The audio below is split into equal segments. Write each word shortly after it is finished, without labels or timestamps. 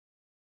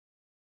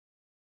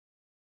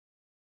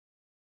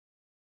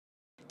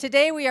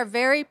Today we are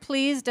very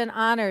pleased and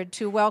honored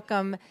to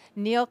welcome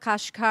Neel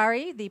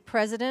Kashkari, the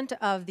president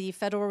of the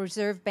Federal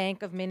Reserve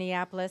Bank of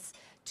Minneapolis,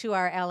 to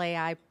our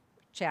LAI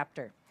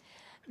chapter.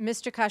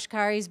 Mr.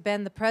 Kashkari has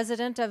been the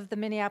president of the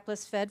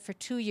Minneapolis Fed for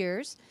 2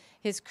 years.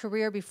 His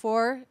career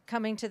before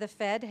coming to the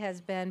Fed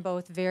has been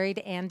both varied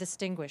and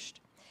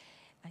distinguished.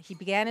 He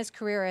began his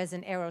career as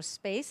an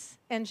aerospace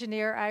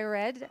engineer, I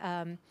read,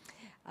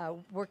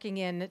 working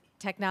in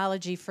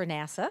technology for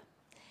NASA.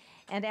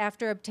 And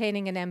after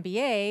obtaining an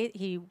MBA,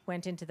 he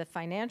went into the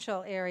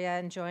financial area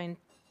and joined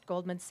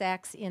Goldman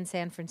Sachs in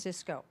San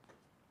Francisco.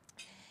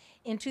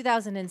 In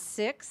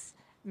 2006,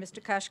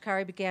 Mr.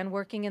 Kashkari began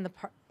working in the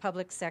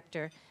public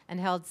sector and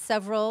held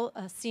several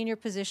senior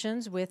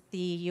positions with the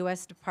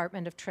U.S.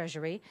 Department of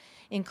Treasury,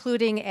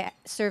 including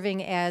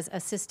serving as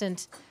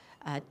Assistant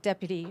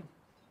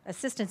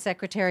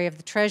Secretary of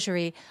the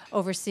Treasury,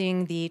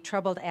 overseeing the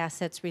Troubled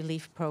Assets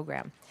Relief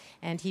Program.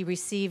 And he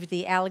received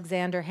the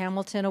Alexander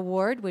Hamilton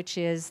Award, which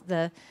is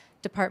the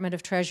Department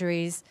of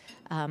Treasury's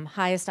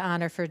highest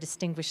honor for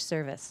distinguished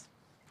service.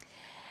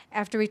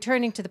 After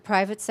returning to the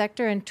private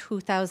sector in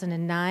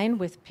 2009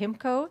 with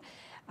PIMCO,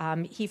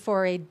 he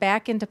forayed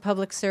back into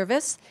public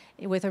service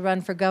with a run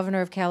for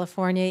governor of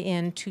California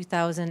in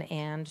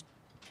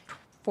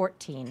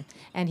 2014,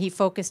 and he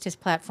focused his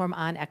platform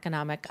on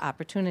economic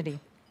opportunity.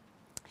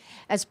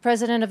 As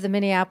president of the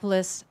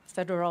Minneapolis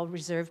Federal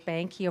Reserve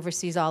Bank, he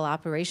oversees all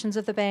operations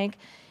of the bank,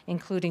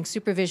 including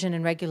supervision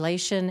and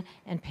regulation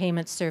and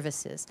payment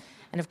services.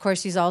 And of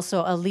course, he's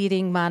also a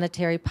leading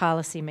monetary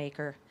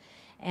policymaker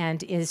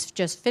and is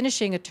just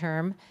finishing a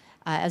term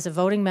as a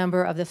voting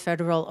member of the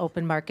Federal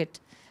Open Market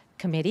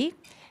Committee.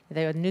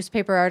 The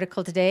newspaper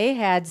article today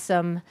had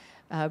some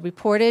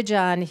reportage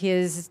on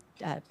his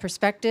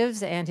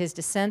perspectives and his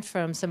dissent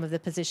from some of the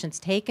positions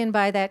taken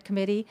by that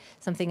committee,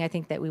 something I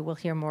think that we will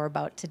hear more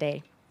about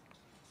today.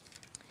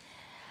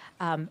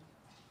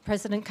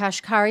 President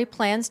Kashkari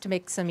plans to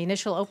make some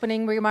initial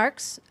opening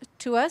remarks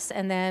to us,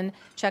 and then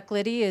Chuck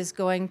Liddy is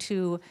going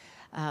to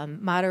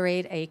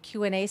moderate a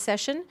Q&A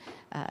session.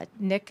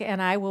 Nick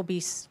and I will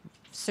be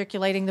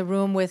circulating the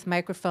room with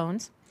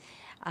microphones.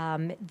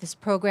 This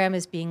program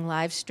is being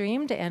live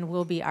streamed and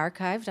will be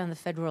archived on the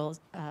Federal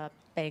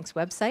Bank's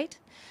website.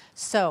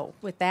 So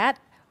with that,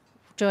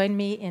 join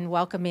me in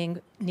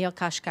welcoming Neel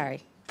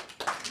Kashkari.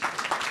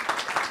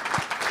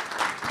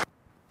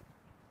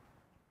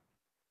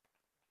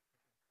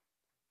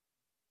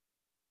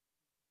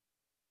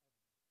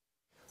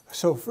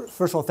 So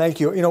first of all, thank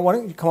you. Why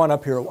don't you come on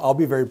up here? I'll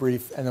be very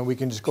brief, and then we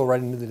can just go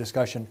right into the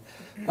discussion.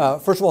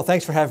 First of all,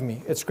 thanks for having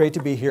me. It's great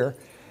to be here.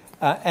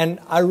 And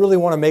I really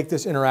want to make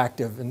this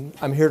interactive, and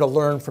I'm here to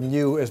learn from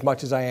you as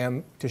much as I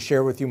am to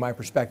share with you my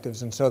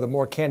perspectives. And so the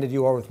more candid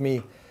you are with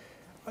me,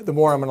 the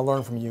more I'm going to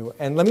learn from you.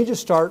 And let me just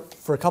start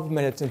for a couple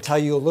minutes and tell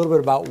you a little bit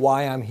about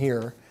why I'm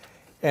here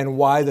and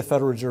why the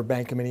Federal Reserve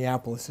Bank of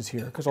Minneapolis is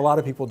here, because a lot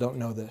of people don't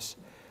know this.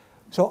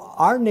 So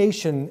our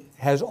nation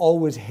has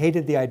always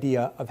hated the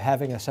idea of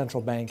having a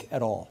central bank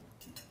at all.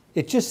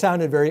 It just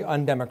sounded very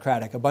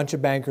undemocratic, a bunch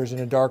of bankers in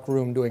a dark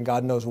room doing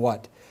God knows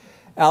what.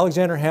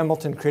 Alexander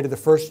Hamilton created the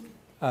first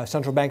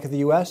central bank of the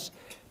U.S.,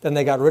 then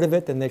they got rid of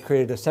it, then they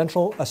created a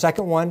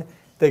second one,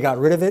 they got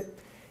rid of it,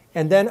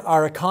 and then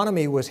our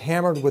economy was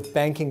hammered with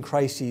banking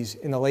crises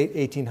in the late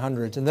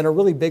 1800s, and then a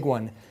really big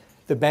one,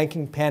 the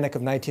banking panic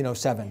of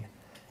 1907.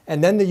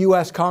 And then the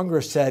U.S.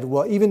 Congress said,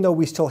 well, even though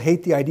we still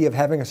hate the idea of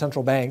having a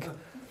central bank,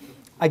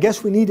 I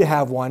guess we need to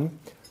have one,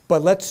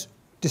 but let's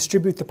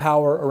distribute the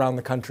power around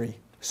the country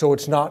so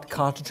it's not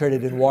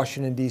concentrated in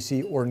Washington,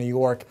 D.C. or New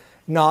York,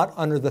 not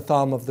under the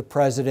thumb of the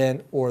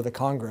president or the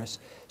Congress.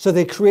 So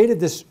they created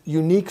this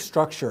unique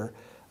structure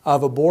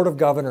of a board of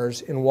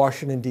governors in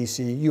Washington,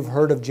 D.C. You've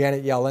heard of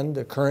Janet Yellen,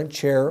 the current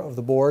chair of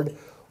the board,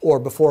 or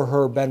before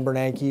her, Ben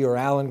Bernanke or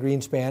Alan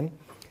Greenspan.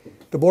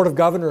 The Board of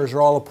Governors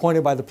are all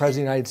appointed by the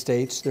President of the United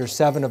States. There's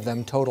 7 of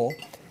them total,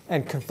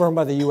 and confirmed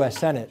by the U.S.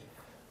 Senate.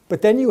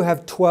 But then you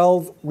have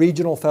 12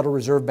 regional Federal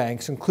Reserve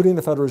banks, including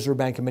the Federal Reserve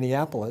Bank of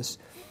Minneapolis.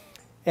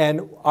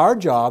 And our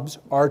jobs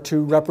are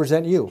to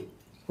represent you,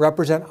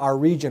 represent our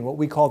region, what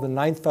we call the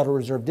 9th Federal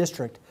Reserve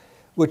District,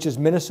 which is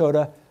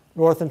Minnesota,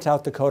 North and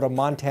South Dakota,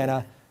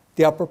 Montana,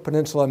 the Upper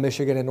Peninsula of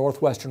Michigan, and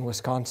northwestern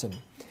Wisconsin.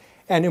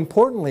 And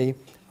importantly,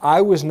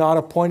 I was not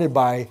appointed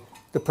by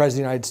the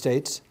President of the United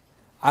States.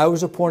 I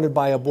was appointed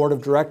by a board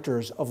of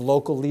directors of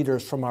local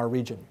leaders from our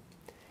region.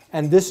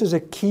 And this is a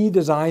key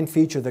design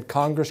feature that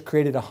Congress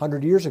created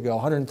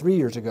 103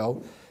 years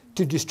ago,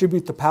 to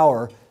distribute the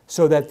power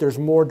so that there's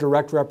more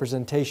direct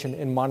representation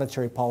in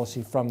monetary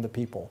policy from the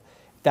people.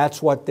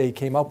 That's what they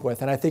came up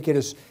with. And I think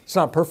it's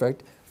not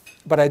perfect,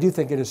 but I do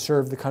think it has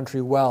served the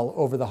country well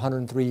over the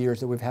 103 years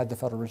that we've had the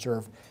Federal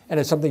Reserve. And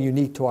it's something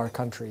unique to our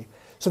country.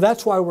 So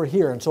that's why we're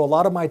here. And so a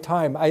lot of my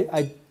time,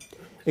 I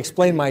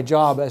explain my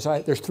job as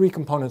there's 3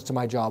 components to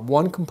my job.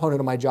 One component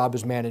of my job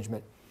is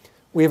management.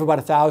 We have about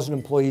 1,000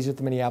 employees at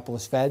the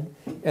Minneapolis Fed,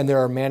 and there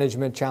are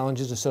management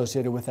challenges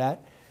associated with that.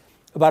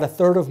 About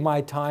 1/3 of my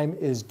time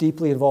is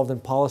deeply involved in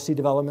policy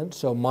development,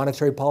 so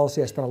monetary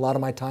policy I spend a lot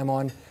of my time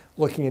on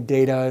looking at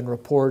data and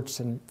reports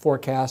and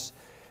forecasts,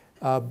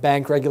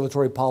 bank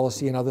regulatory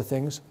policy and other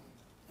things.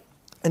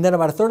 And then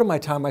about a third of my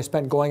time I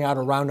spent going out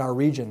around our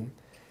region,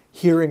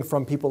 hearing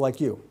from people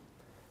like you,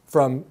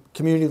 from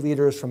community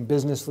leaders, from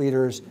business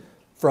leaders,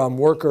 from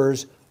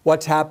workers,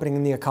 what's happening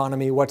in the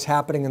economy, what's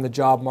happening in the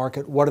job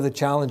market, what are the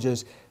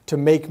challenges, to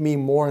make me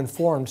more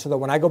informed so that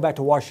when I go back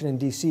to Washington,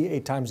 D.C.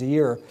 8 times a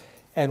year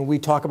and we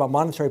talk about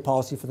monetary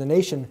policy for the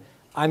nation,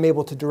 I'm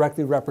able to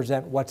directly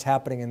represent what's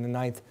happening in the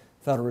 9th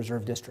Federal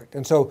Reserve District.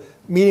 And so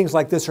meetings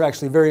like this are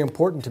actually very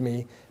important to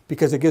me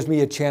because it gives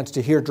me a chance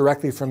to hear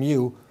directly from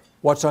you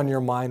what's on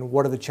your mind,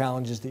 what are the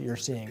challenges that you're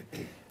seeing.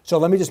 So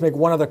let me just make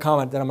one other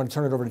comment, then I'm going to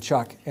turn it over to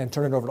Chuck and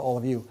turn it over to all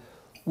of you.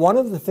 One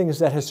of the things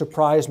that has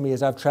surprised me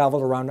as I've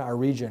traveled around our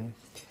region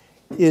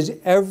is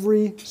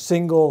every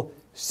single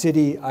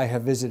city I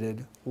have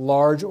visited,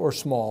 large or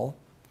small,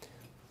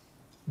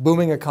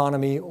 booming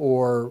economy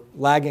or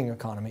lagging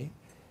economy,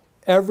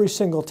 every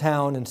single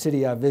town and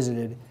city I've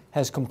visited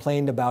has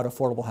complained about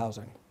affordable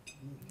housing.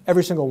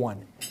 Every single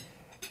one.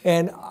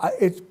 And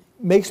it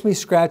makes me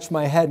scratch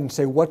my head and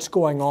say, what's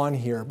going on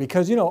here?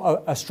 Because, you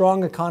know, a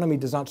strong economy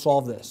does not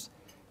solve this.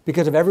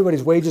 Because if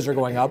everybody's wages are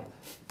going up,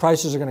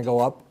 prices are going to go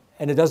up,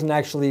 and it doesn't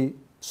actually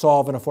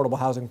solve an affordable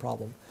housing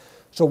problem.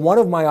 So one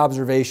of my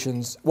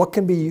observations,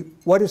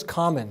 what is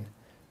common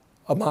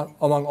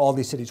among all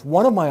these cities?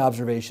 One of my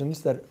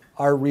observations that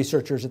our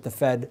researchers at the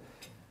Fed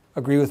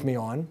agree with me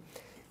on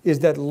is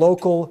that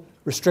local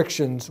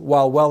restrictions,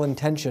 while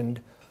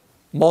well-intentioned,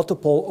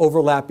 multiple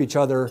overlap each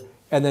other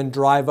and then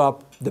drive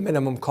up the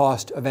minimum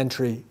cost of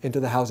entry into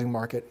the housing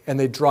market, and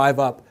they drive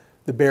up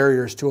the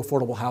barriers to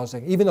affordable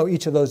housing, even though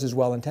each of those is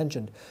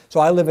well-intentioned. So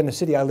I live in a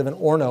city, I live in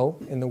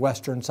Orono in the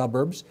western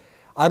suburbs.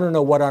 I don't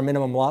know what our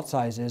minimum lot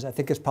size is. I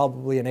think it's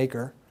probably an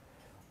acre.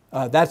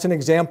 That's an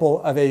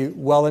example of a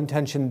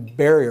well-intentioned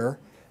barrier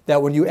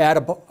that when you add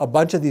a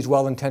bunch of these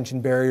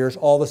well-intentioned barriers,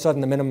 all of a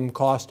sudden the minimum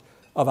cost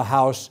of a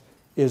house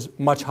is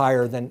much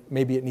higher than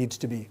maybe it needs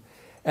to be.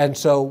 And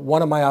so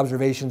one of my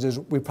observations is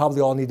we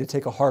probably all need to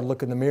take a hard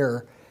look in the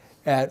mirror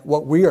at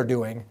what we are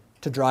doing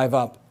to drive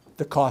up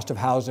the cost of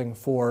housing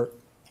for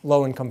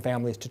low-income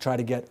families to try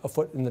to get a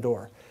foot in the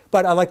door.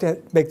 But I'd like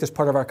to make this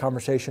part of our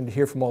conversation to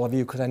hear from all of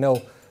you, because I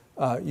know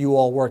you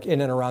all work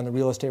in and around the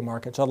real estate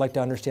market. So I'd like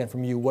to understand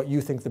from you what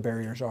you think the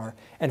barriers are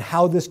and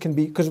how this can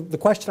be, because the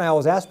question I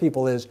always ask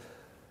people is,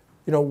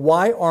 you know,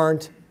 why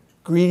aren't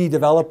greedy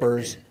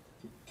developers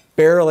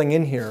barreling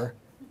in here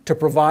to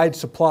provide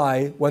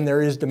supply when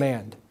there is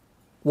demand?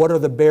 What are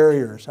the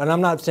barriers? And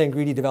I'm not saying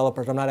greedy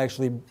developers, I'm not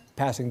actually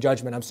passing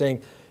judgment. I'm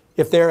saying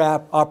if they're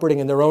operating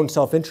in their own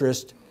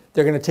self-interest,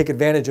 they're going to take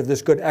advantage of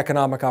this good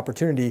economic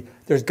opportunity.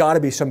 There's got to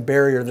be some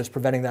barrier that's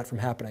preventing that from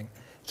happening.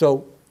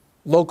 So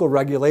local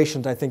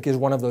regulations, I think, is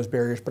one of those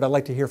barriers, but I'd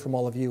like to hear from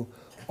all of you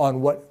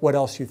on what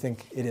else you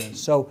think it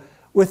is. So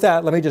with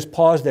that, let me just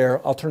pause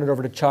there. I'll turn it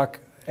over to Chuck,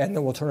 and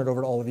then we'll turn it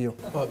over to all of you.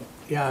 Well,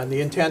 yeah, and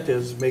the intent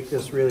is make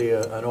this really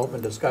an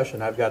open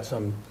discussion. I've got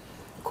some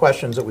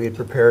questions that we had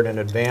prepared in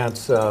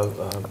advance,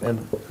 and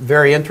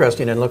very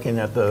interesting in looking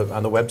at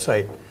on the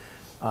website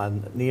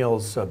on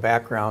Neel's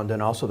background and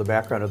also the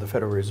background of the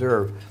Federal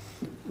Reserve.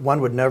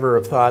 One would never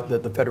have thought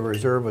that the Federal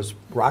Reserve was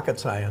rocket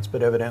science,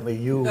 but evidently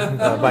you,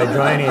 by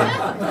joining,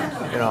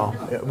 you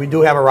know, we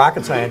do have a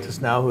rocket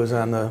scientist now who's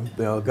on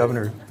the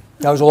governor.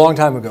 That was a long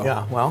time ago.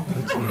 Yeah, well,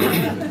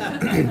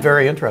 it's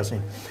very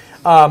interesting.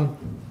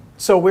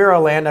 So we're a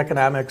land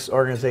economics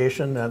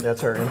organization, and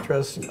that's our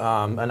interest.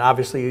 And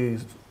obviously,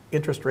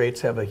 interest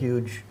rates have a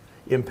huge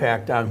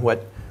impact on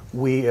what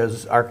we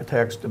as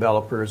architects,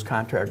 developers,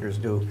 contractors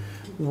do.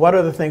 What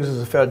are the things as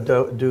the Fed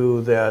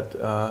do that,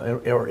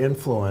 or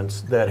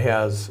influence that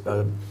has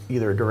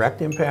either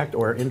direct impact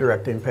or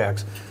indirect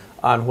impacts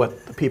on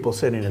what the people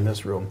sitting in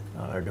this room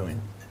are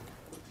doing?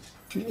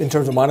 In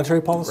terms of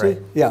monetary policy?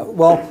 Right. Yeah,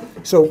 well,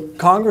 so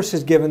Congress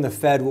has given the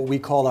Fed what we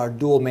call our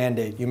dual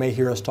mandate. You may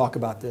hear us talk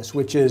about this,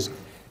 which is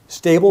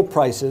stable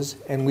prices,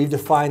 and we've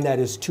defined that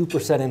as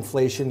 2%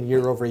 inflation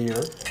year over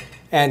year,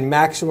 and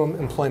maximum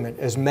employment,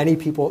 as many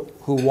people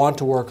who want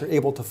to work are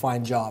able to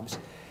find jobs.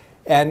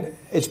 And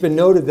it's been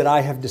noted that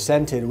I have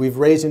dissented. We've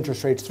raised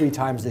interest rates 3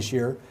 times this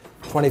year,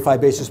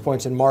 25 basis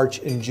points in March,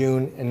 in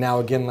June, and now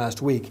again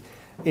last week.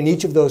 In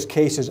each of those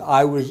cases,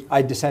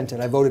 I dissented.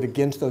 I voted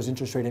against those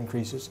interest rate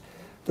increases.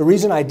 The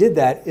reason I did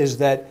that is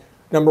that,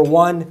 number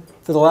one,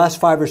 for the last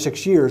 5 or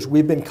 6 years,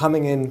 we've been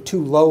coming in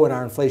too low in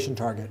our inflation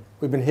target.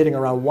 We've been hitting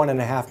around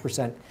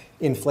 1.5%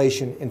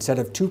 inflation instead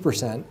of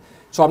 2%.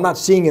 So I'm not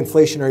seeing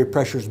inflationary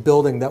pressures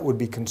building that would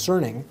be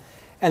concerning.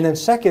 And then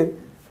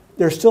second,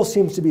 there still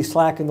seems to be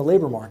slack in the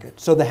labor market.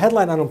 So the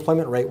headline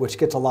unemployment rate, which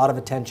gets a lot of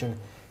attention,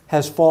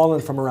 has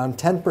fallen from around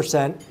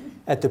 10%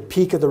 at the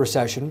peak of the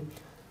recession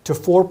to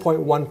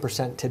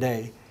 4.1%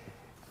 today.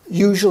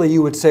 Usually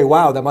you would say,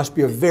 wow, that must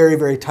be a very,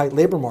 very tight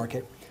labor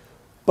market.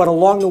 But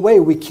along the way,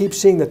 we keep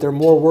seeing that there are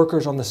more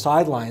workers on the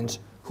sidelines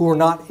who are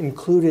not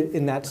included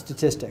in that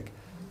statistic.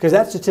 Because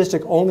that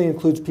statistic only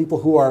includes people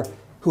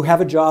who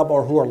have a job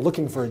or who are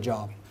looking for a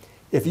job.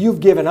 If you've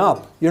given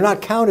up, you're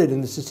not counted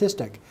in the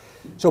statistic.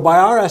 So by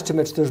our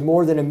estimates, there's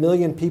more than 1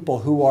 million people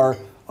who are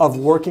of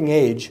working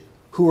age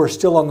who are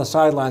still on the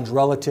sidelines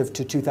relative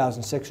to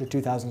 2006 or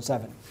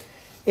 2007.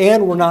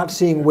 And we're not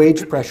seeing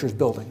wage pressures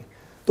building.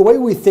 The way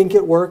we think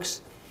it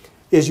works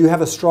is you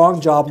have a strong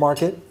job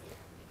market.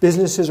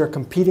 Businesses are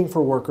competing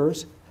for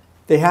workers.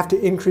 They have to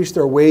increase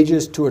their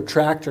wages to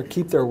attract or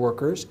keep their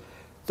workers.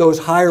 Those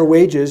higher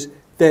wages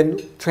then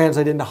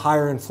translate into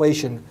higher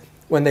inflation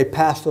when they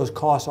pass those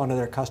costs on to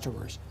their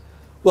customers.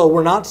 Well,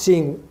 we're not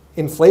seeing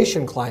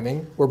inflation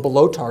climbing. We're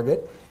below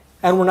target.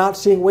 And we're not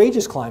seeing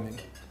wages climbing.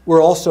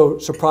 We're also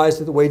surprised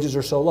that the wages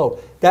are so low.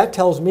 That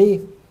tells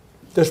me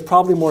there's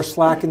probably more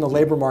slack in the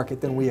labor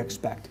market than we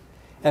expect.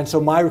 And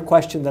so my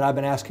question that I've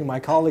been asking my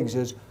colleagues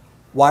is,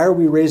 why are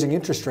we raising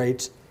interest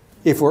rates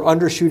if we're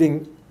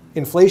undershooting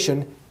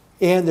inflation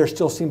and there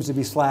still seems to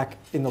be slack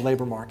in the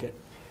labor market?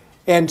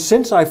 And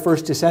since I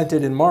first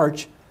dissented in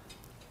March,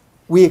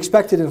 we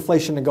expected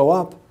inflation to go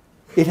up.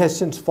 It has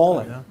since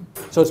fallen.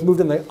 So it's moved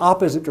in the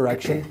opposite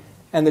direction,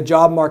 and the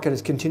job market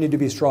has continued to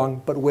be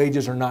strong, but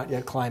wages are not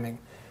yet climbing.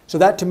 So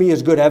that to me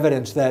is good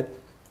evidence that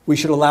we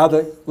should allow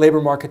the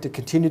labor market to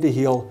continue to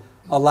heal,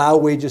 allow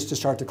wages to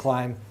start to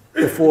climb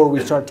before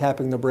we start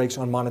tapping the brakes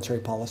on monetary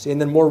policy.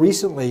 And then more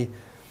recently,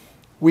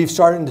 we've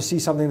started to see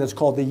something that's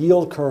called the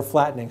yield curve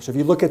flattening. So if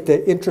you look at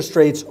the interest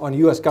rates on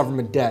US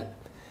government debt,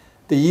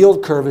 the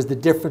yield curve is the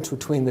difference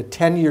between the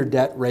 10-year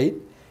debt rate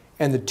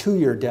and the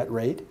 2-year debt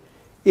rate.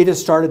 It has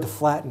started to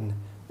flatten,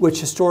 which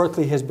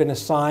historically has been a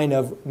sign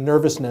of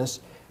nervousness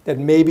that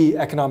maybe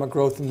economic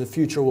growth in the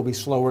future will be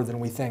slower than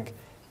we think.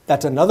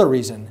 That's another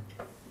reason,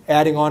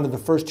 adding on to the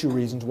first two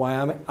reasons, why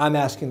I'm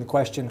asking the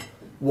question,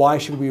 why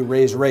should we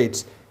raise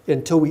rates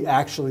until we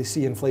actually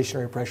see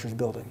inflationary pressures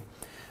building?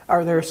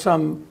 Are there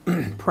some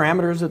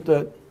parameters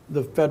that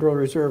the Federal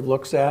Reserve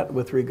looks at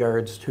with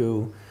regards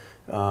to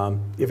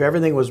if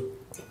everything was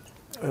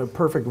a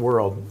perfect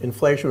world,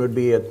 inflation would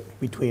be at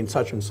between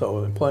such and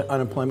so,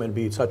 unemployment would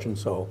be such and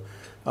so,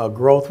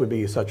 growth would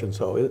be such and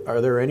so. Are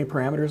there any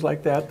parameters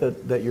like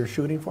that you're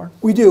shooting for?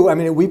 We do. I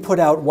mean, we put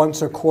out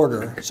once a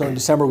quarter. So in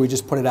December, we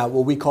just put it out,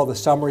 what we call the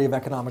Summary of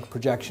Economic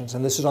Projections.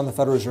 And this is on the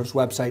Federal Reserve's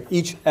website.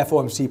 Each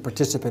FOMC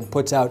participant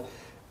puts out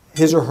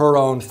his or her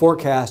own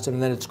forecast,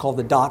 and then it's called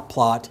the dot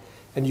plot.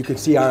 And you can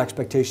see our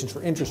expectations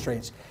for interest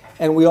rates.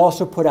 And we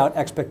also put out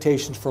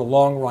expectations for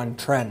long-run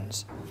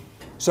trends.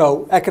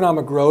 So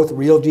economic growth,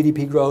 real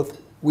GDP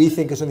growth, we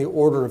think is in the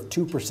order of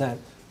 2%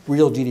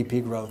 real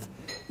GDP growth.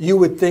 You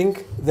would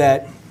think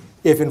that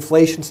if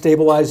inflation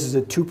stabilizes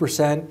at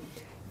 2%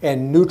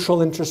 and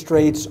neutral interest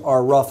rates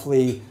are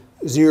roughly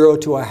 0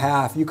 to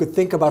 0.5, you could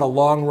think about a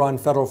long-run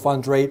federal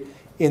funds rate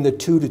in the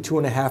 2 to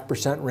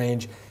 2.5%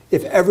 range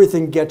if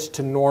everything gets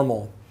to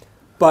normal.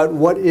 But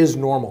what is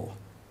normal?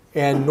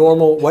 And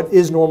what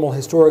is normal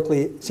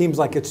historically seems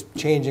like it's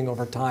changing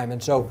over time.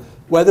 And so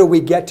whether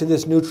we get to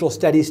this neutral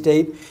steady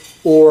state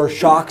or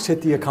shocks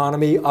hit the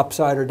economy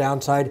upside or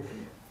downside,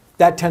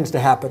 that tends to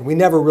happen. We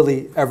never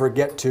really ever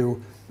get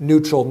to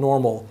neutral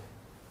normal.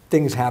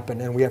 Things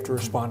happen and we have to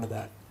respond to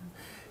that.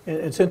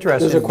 It's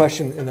interesting. There's a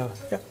question in the...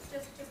 Yeah.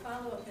 Just to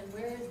follow up, and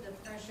where is the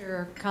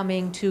pressure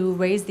coming to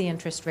raise the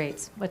interest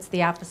rates? What's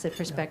the opposite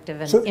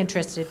perspective and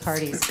interested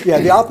parties? Yeah,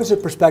 the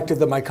opposite perspective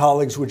that my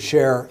colleagues would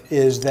share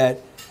is that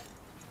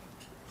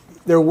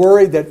they're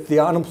worried that the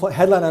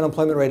headline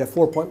unemployment rate at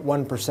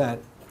 4.1%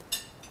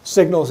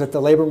 signals that the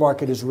labor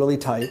market is really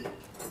tight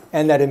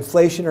and that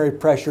inflationary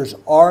pressures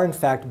are in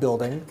fact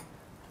building,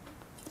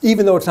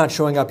 even though it's not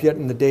showing up yet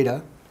in the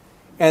data,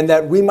 and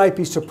that we might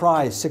be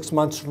surprised 6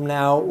 months from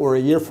now or a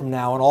year from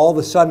now and all of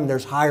a sudden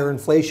there's higher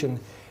inflation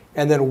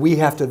and then we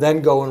have to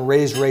then go and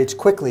raise rates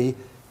quickly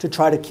to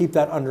try to keep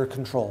that under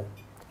control.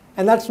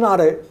 And that's not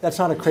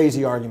a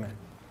crazy argument.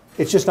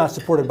 It's just not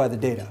supported by the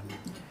data.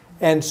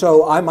 And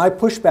so my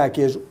pushback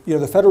is,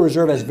 the Federal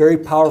Reserve has very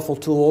powerful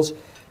tools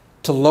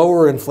to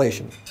lower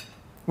inflation.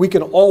 We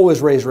can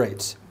always raise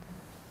rates.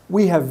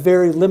 We have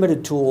very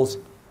limited tools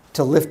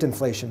to lift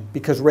inflation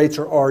because rates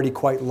are already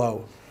quite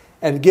low.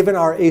 And given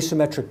our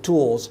asymmetric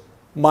tools,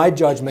 my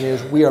judgment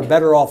is we are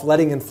better off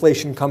letting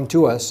inflation come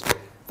to us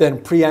than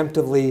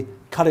preemptively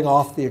cutting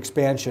off the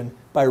expansion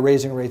by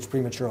raising rates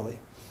prematurely.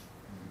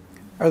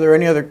 Are there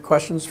any other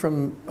questions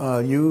from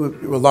you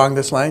along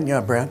this line?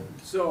 Yeah, Brad?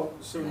 So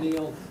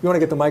Neel, you want to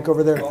get the mic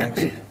over there?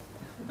 Thanks.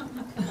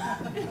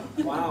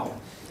 Wow.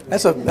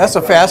 That's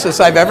the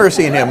fastest I've ever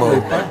seen him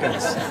move.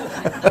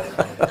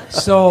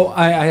 So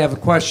I have a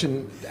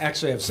question.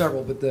 Actually, I have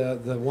several, but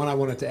the one I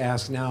wanted to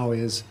ask now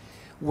is,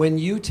 when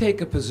you take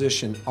a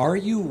position, are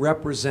you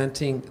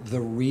representing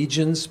the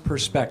region's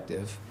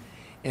perspective?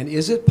 And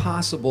is it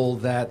possible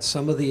that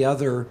some of the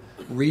other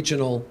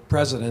regional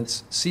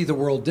presidents see the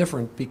world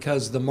different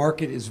because the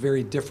market is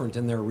very different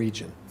in their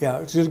region? Yeah,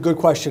 it's a good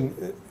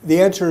question. The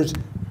answer is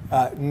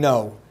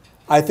no.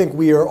 I think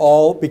we are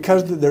all,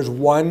 because there's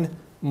one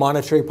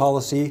monetary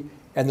policy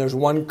and there's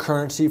one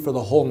currency for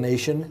the whole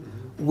nation,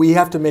 we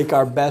have to make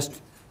our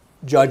best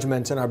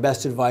judgments and our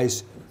best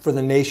advice for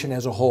the nation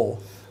as a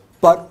whole.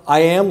 But I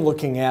am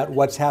looking at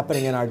what's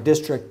happening in our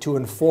district to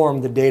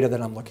inform the data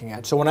that I'm looking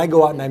at. So when I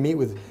go out and I meet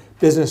with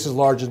businesses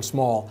large and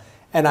small.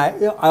 And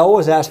I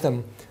always ask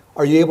them,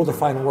 are you able to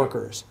find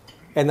workers?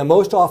 And the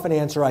most often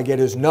answer I get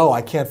is, no,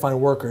 I can't find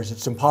workers.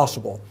 It's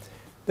impossible.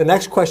 The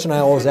next question I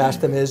always ask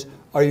them is,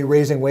 are you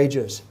raising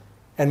wages?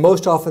 And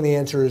most often the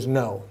answer is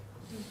no.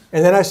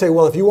 And then I say,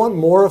 well, if you want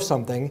more of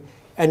something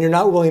and you're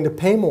not willing to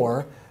pay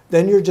more,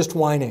 then you're just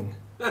whining.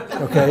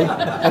 Okay?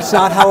 That's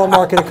not how a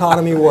market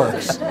economy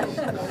works.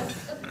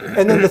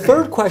 And then the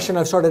third question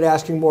I've started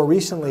asking more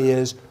recently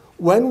is,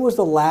 when was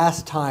the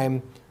last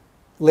time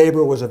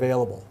labor was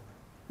available?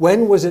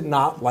 When was it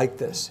not like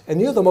this? And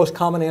the most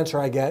common answer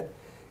I get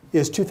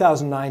is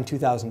 2009,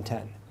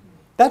 2010.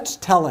 That's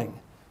telling.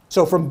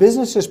 So from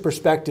business's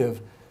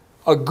perspective,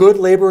 a good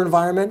labor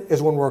environment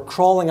is when we're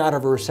crawling out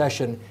of a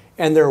recession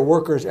and there are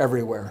workers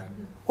everywhere.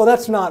 Well,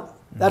 that's not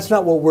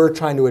what we're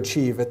trying to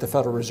achieve at the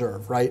Federal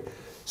Reserve, right?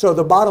 So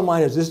the bottom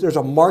line is this: there's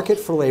a market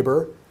for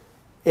labor,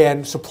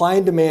 and supply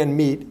and demand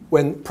meet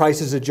when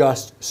prices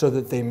adjust so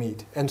that they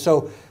meet. And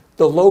so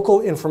the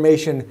local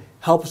information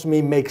helps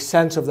me make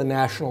sense of the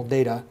national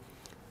data,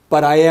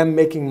 but I am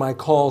making my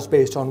calls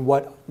based on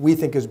what we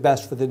think is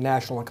best for the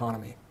national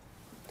economy.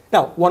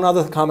 Now, one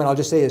other comment I'll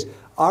just say is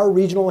our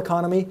regional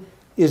economy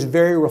is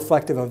very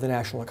reflective of the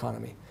national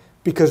economy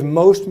because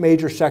most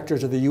major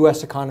sectors of the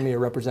U.S. economy are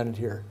represented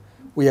here.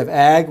 We have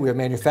ag, we have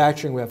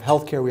manufacturing, we have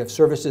healthcare, we have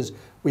services,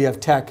 we have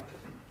tech.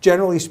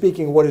 Generally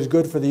speaking, what is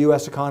good for the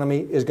U.S. economy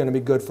is going to be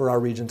good for our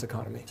region's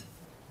economy.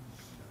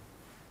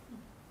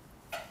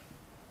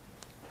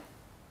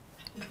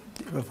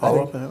 A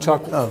follow-up?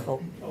 Chuck.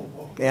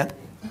 Ann?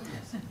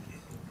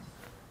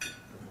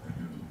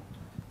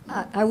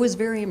 I was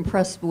very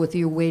impressed with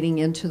you wading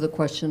into the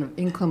question of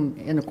income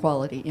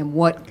inequality and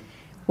what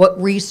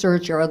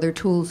research or other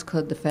tools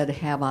could the Fed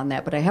have on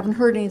that. But I haven't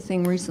heard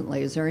anything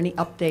recently. Is there any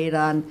update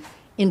on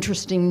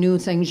interesting new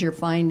things you're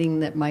finding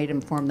that might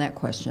inform that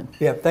question?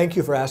 Yeah, thank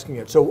you for asking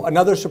it. So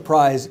another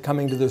surprise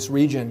coming to this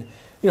region,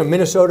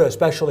 Minnesota,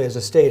 especially as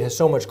a state, has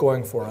so much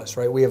going for us,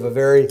 right? We have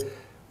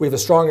a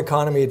strong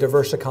economy, a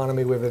diverse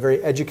economy. We have a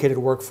very educated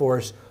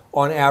workforce.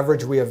 On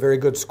average, we have very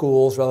good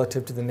schools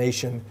relative to the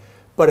nation.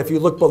 But if you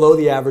look below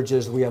the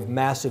averages, we have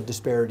massive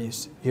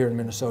disparities here in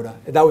Minnesota.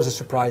 That was a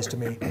surprise to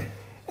me.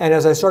 And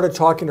as I started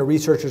talking to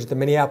researchers at the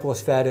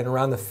Minneapolis Fed and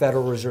around the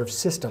Federal Reserve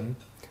System,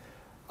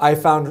 I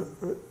found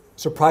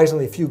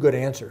surprisingly few good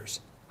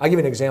answers. I'll give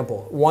you an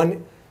example.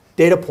 One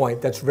data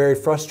point that's very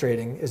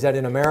frustrating is that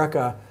in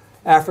America,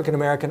 African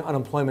American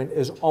unemployment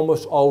is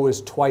almost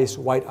always twice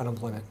white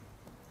unemployment.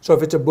 So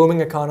if it's a booming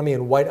economy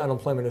and white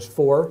unemployment is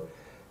 4,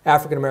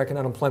 African American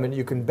unemployment,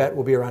 you can bet,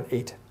 will be around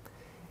 8.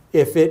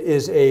 If it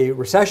is a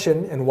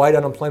recession and white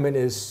unemployment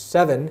is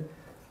 7,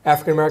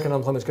 African American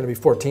unemployment is going to be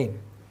 14.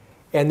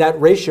 And that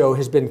ratio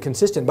has been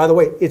consistent. By the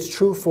way, it's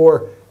true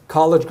for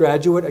college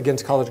graduate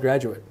against college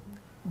graduate.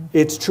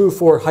 It's true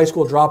for high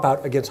school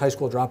dropout against high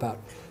school dropout.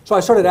 So I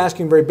started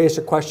asking very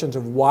basic questions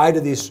of why do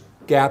these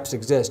gaps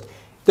exist?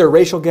 There are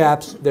racial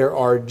gaps, there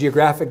are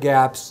geographic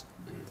gaps,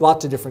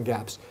 lots of different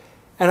gaps.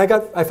 And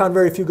I found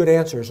very few good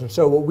answers. And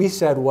so what we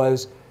said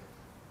was,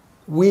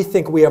 we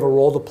think we have a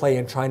role to play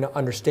in trying to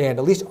understand,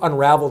 at least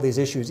unravel these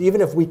issues,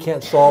 even if we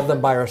can't solve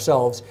them by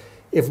ourselves.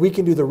 If we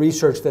can do the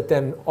research that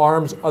then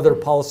arms other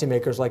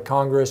policymakers like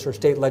Congress or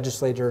state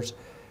legislators,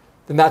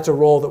 then that's a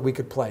role that we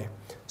could play.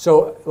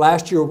 So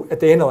last year, at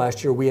the end of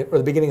last year, or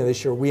the beginning of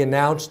this year, we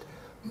announced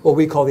what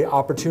we call the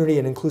Opportunity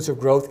and Inclusive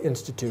Growth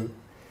Institute.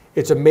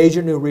 It's a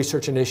major new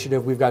research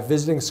initiative. We've got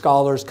visiting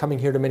scholars coming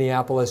here to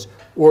Minneapolis,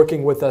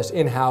 working with us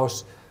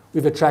in-house.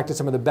 We've attracted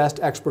some of the best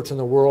experts in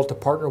the world to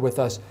partner with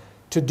us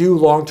to do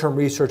long-term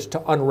research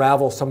to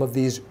unravel some of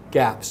these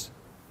gaps.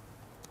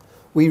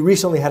 We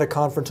recently had a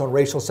conference on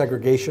racial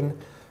segregation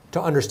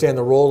to understand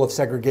the role of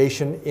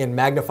segregation in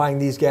magnifying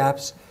these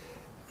gaps.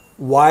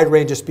 Wide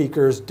range of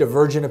speakers,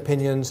 divergent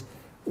opinions.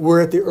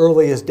 We're at the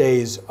earliest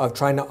days of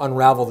trying to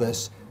unravel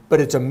this, but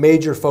it's a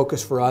major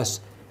focus for us,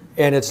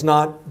 and it's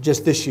not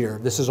just this year.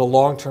 This is a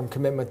long-term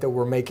commitment that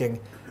we're making.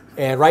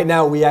 And right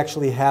now we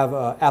actually have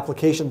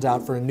applications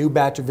out for a new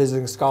batch of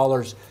visiting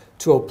scholars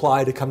to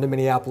apply to come to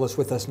Minneapolis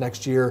with us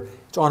next year.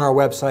 It's on our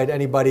website.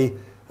 Anybody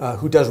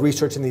who does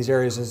research in these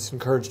areas is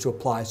encouraged to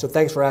apply. So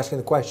thanks for asking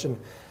the question.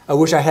 I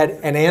wish I had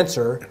an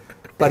answer,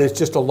 but it's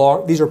just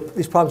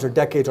these problems are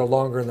decades or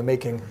longer in the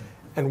making,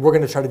 and we're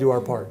going to try to do our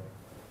part.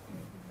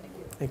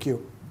 Thank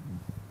you.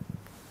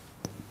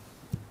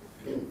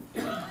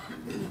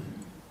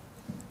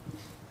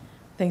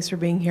 Thanks for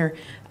being here.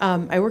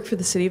 I work for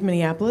the city of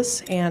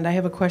Minneapolis, and I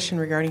have a question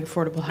regarding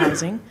affordable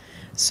housing.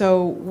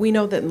 So we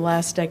know that in the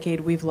last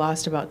decade we've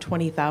lost about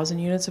 20,000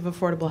 units of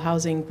affordable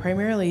housing,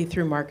 primarily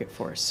through market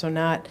force, so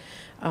not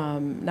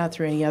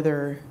through any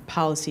other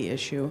policy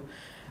issue.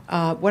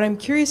 What I'm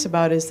curious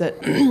about is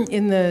that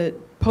in the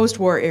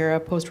post-war era,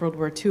 post-World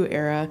War II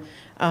era,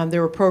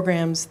 there were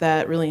programs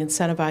that really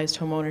incentivized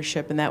home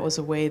ownership, and that was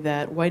a way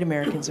that white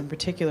Americans in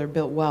particular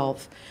built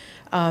wealth.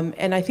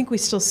 And I think we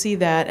still see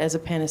that as a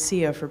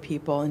panacea for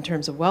people in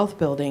terms of wealth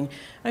building.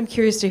 I'm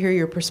curious to hear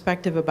your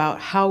perspective about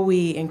how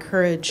we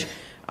encourage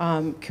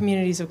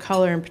communities of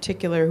color in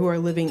particular who are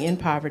living in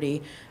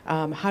poverty,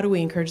 how do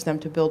we encourage them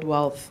to build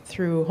wealth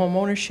through home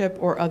ownership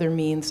or other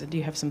means? Do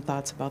you have some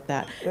thoughts about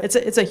that?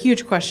 It's a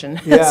huge question.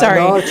 Yeah, Sorry.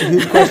 no, it's a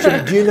huge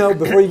question. Do you know,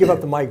 before you give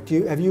up the mic,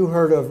 have you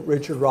heard of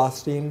Richard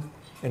Rothstein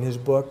and his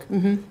book?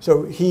 Mm-hmm.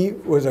 So he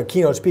was a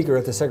keynote speaker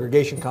at the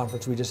segregation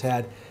conference we just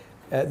had.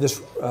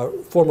 This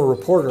former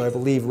reporter, I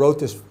believe, wrote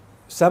this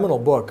seminal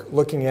book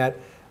looking at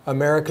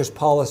America's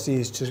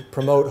policies to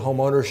promote home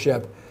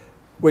ownership,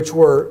 which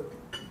were,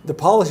 the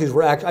policies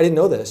were actually, I didn't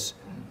know this,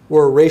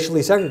 were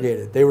racially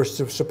segregated. They were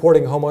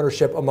supporting home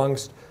ownership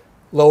amongst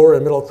lower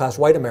and middle class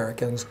white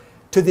Americans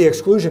to the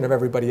exclusion of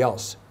everybody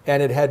else.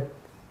 And it had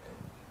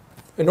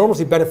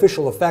enormously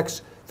beneficial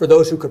effects for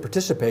those who could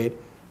participate,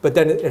 but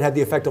then it had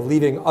the effect of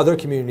leaving other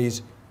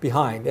communities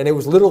behind. And it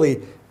was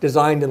literally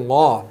designed in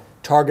law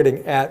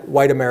targeting at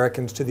white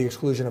Americans to the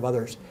exclusion of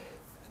others.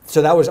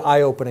 So that was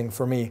eye-opening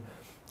for me.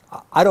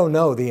 I don't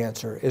know the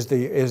answer, is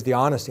the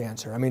honest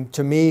answer. I mean,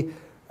 to me,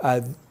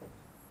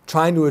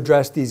 trying to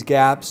address these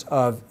gaps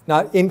of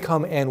not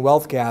income and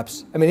wealth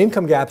gaps. I mean,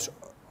 income gaps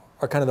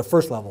are kind of the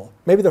first level.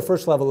 Maybe the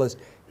first level is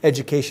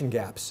education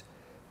gaps.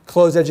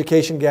 Close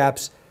education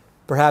gaps,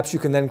 perhaps you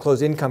can then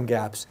close income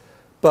gaps.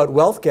 But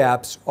wealth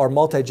gaps are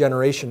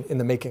multi-generation in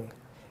the making.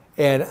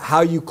 And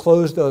how you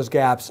close those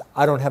gaps,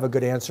 I don't have a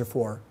good answer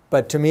for.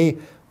 But to me,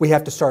 we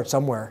have to start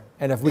somewhere.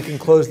 And if we can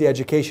close the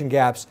education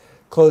gaps,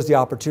 close the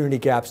opportunity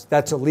gaps,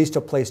 that's at least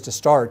a place to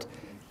start.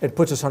 It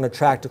puts us on a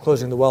track to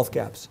closing the wealth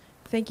gaps.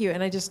 Thank you.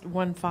 And I just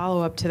one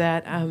follow-up to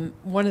that.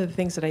 One of the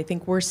things that I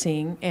think we're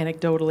seeing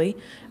anecdotally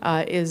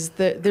is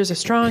that there's a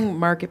strong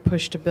market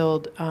push to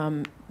build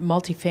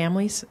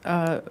multifamily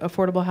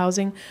affordable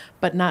housing,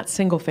 but not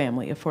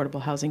single-family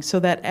affordable housing. So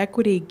that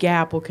equity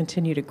gap will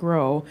continue to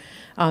grow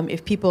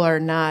if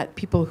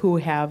people who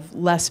have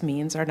less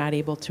means are not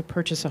able to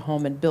purchase a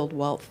home and build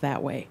wealth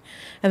that way.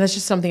 And that's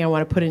just something I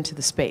want to put into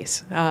the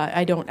space.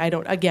 I don't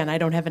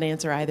have an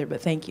answer either,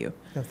 but thank you.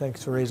 Yeah,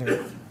 thanks for raising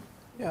it.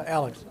 Yeah,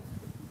 Alex.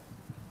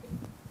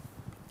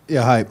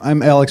 Yeah, hi.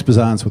 I'm Alex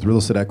Bazans with Real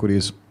Estate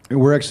Equities.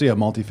 We're actually a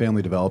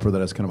multifamily developer that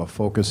has kind of a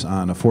focus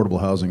on affordable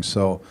housing.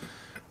 So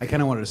I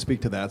kind of wanted to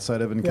speak to that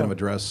side of it and kind of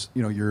address,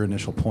 your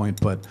initial point.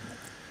 But,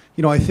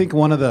 I think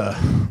one of the,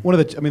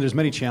 there's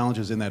many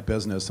challenges in that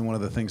business, and one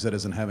of the things that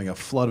isn't having a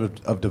flood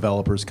of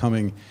developers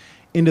coming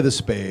into the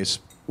space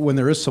when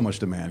there is so much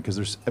demand,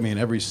 because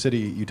every city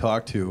you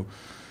talk to,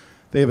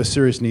 they have a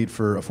serious need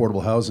for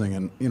affordable housing.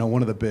 And,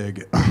 one of the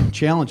big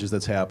challenges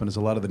that's happened is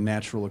a lot of the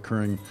natural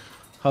occurring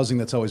housing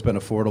that's always been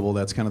affordable,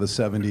 that's kind of the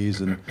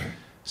 70s and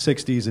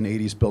 60s and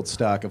 80s built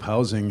stock of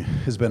housing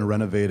has been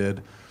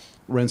renovated.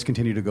 Rents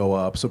continue to go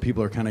up, so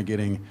people are kind of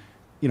getting,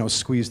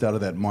 squeezed out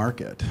of that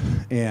market.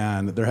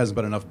 And there hasn't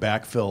been enough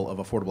backfill of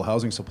affordable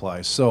housing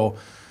supply. So,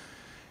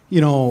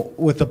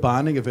 with the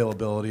bonding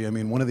availability,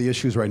 one of the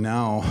issues right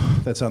now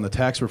that's on the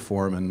tax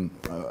reform, and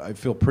I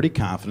feel pretty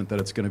confident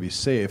that it's going to be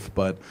safe,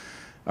 but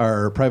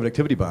are private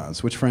activity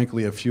bonds, which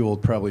frankly have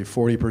fueled probably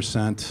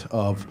 40%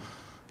 of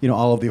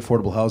all of the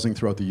affordable housing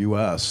throughout the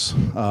U.S.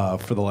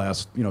 For the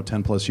last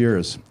 10 plus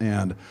years.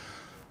 And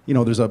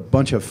there's a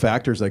bunch of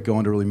factors that go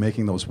into really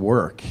making those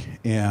work.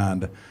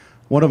 And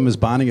one of them is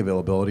bonding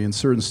availability. And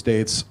certain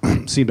states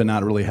seem to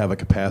not really have a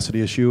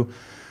capacity issue.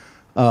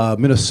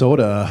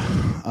 Minnesota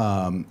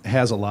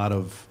has a lot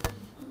of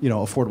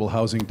affordable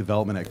housing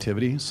development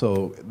activity.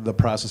 So the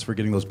process for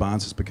getting those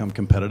bonds has become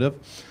competitive.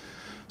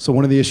 So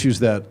one of the issues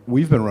that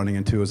we've been running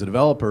into as a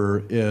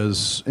developer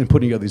is in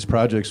putting together these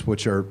projects,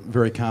 which are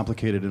very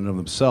complicated in and of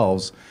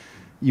themselves,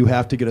 you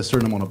have to get a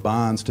certain amount of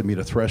bonds to meet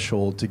a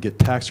threshold to get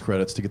tax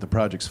credits to get the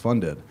projects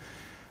funded.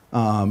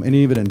 And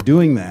even in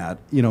doing that,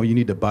 you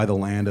need to buy the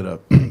land at a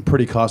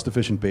pretty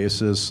cost-efficient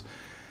basis,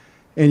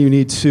 and you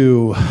need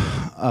to,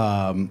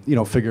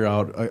 figure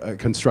out a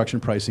construction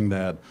pricing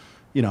that,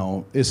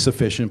 is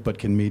sufficient but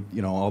can meet,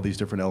 all these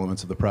different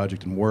elements of the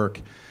project and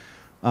work.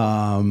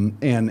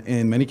 And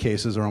in many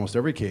cases, or almost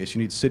every case,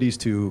 you need cities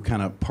to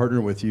kind of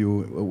partner with you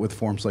with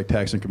forms like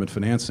tax increment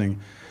financing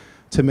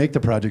to make the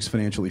projects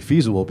financially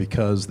feasible,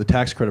 because the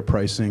tax credit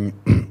pricing,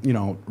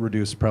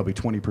 reduced probably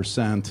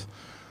 20%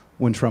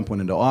 when Trump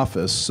went into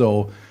office.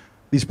 So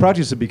these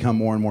projects have become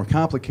more and more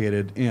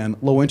complicated, and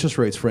low interest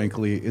rates,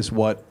 frankly, is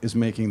what is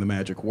making the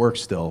magic work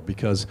still,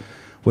 because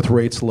with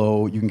rates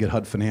low, you can get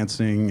HUD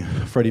financing,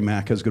 Freddie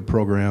Mac has good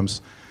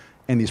programs,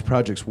 and these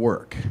projects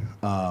work.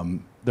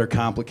 They're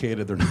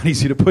complicated, they're not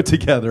easy to put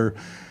together,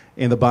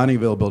 and the bonding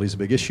availability is a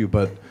big issue.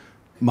 But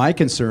my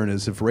concern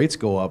is if rates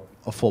go up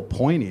a full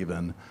point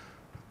even,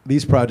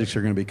 these projects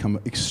are going to become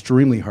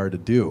extremely hard to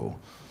do.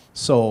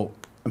 So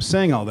I'm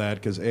saying all that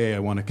because A, I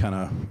want to kind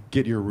of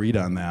get your read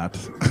on that,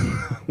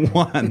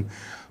 one.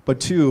 But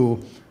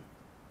two,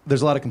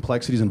 there's a lot of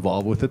complexities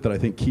involved with it that I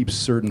think keeps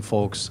certain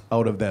folks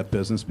out of that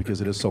business because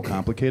it is so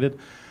complicated.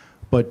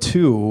 But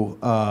two,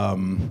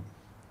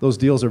 those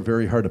deals are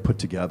very hard to put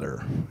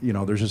together.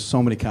 There's just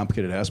so many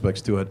complicated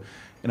aspects to it.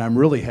 And I'm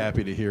really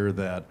happy to hear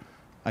that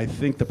I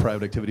think the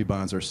private activity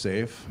bonds are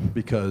safe,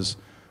 because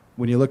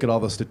when you look at all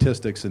the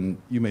statistics,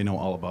 and you may know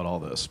all about all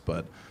this,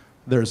 but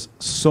there's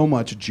so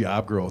much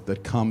job growth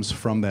that comes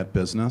from that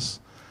business.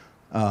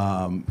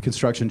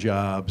 Construction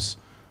jobs,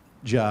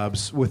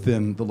 jobs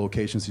within the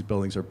locations these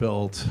buildings are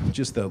built,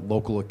 just the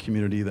local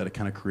community that it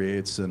kind of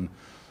creates, and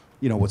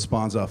what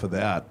spawns off of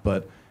that.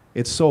 But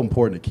it's so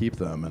important to keep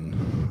them,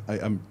 and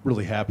I'm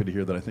really happy to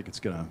hear that. I think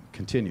it's going to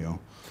continue.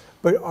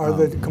 But are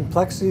the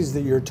complexities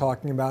that you're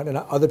talking about, and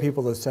other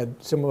people have said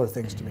similar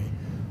things to me,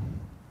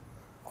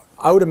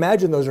 I would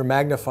imagine those are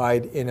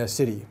magnified in a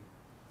city.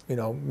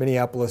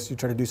 Minneapolis, you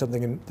try to do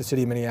something in the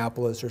city of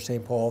Minneapolis or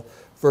St. Paul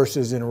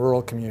versus in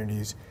rural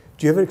communities.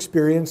 Do you have an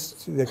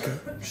experience that can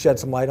shed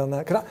some light on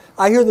that? 'Cause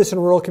I hear this in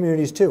rural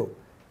communities too.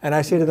 And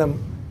I say to them,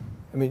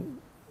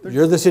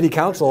 you're the city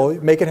council,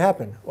 make it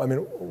happen.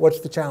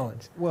 What's the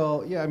challenge?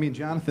 Well, yeah,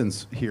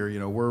 Jonathan's here.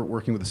 We're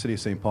working with the city of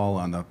St. Paul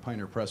on the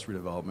Pioneer Press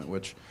redevelopment,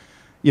 which,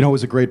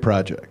 was a great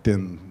project.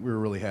 And we were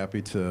really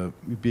happy to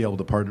be able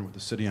to partner with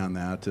the city on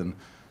that. And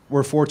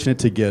we're fortunate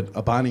to get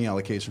a bonding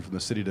allocation from the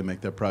city to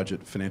make that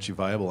project financially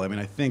viable.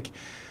 I think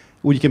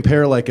when you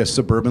compare like a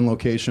suburban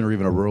location or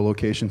even a rural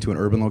location to an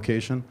urban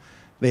location,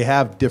 they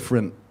have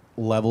different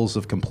levels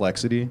of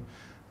complexity.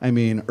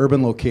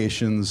 Urban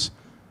locations,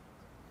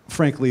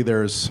 frankly,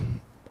 there's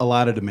a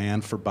lot of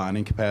demand for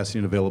bonding capacity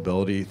and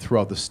availability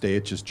throughout the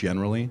state just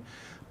generally.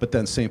 But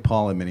then St.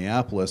 Paul and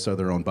Minneapolis are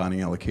their own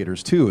bonding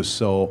allocators too.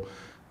 So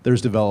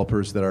there's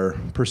developers that are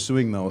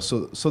pursuing those.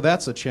 So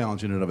that's a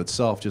challenge in and of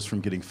itself, just from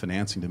getting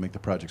financing to make the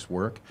projects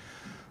work.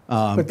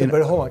 But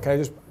hold on, can I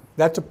just,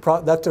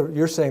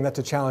 you're saying that's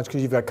a challenge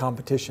because you've got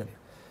competition.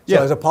 So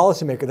Yeah. as a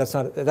policymaker,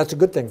 that's a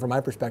good thing from my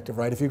perspective,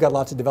 right? If you've got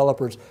lots of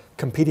developers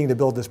competing to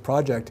build this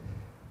project,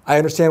 I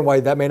understand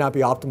why that may not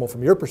be optimal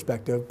from your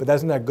perspective, but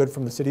isn't that good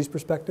from the city's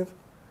perspective?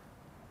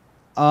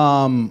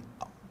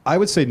 I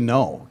would say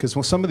no, because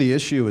some of the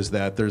issue is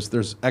that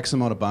there's X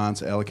amount of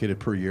bonds allocated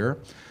per year,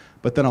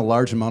 but then a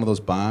large amount of those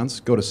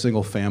bonds go to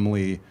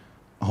single-family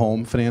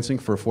home financing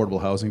for affordable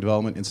housing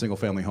development in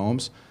single-family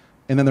homes,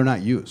 and then they're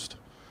not used.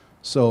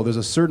 So there's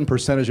a certain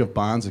percentage of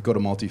bonds that go to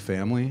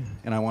multifamily,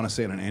 and I want to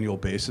say on an annual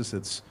basis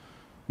it's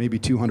maybe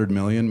 200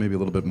 million, maybe a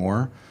little bit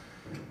more.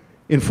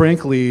 And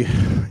frankly,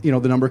 the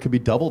number could be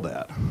double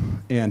that,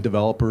 and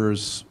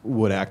developers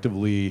would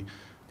actively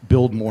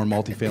build more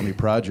multifamily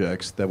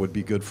projects that would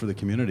be good for the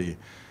community.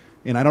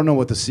 And I don't know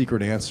what the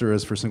secret answer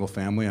is for single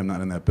family. I'm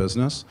not in that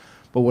business.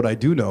 But what I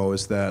do know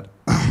is that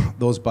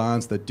those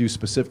bonds that do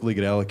specifically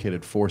get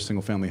allocated for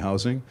single family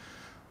housing,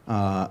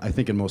 I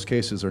think in most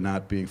cases are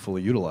not being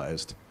fully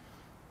utilized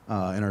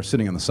and are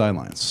sitting on the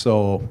sidelines.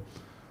 So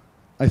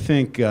I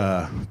think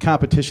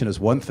competition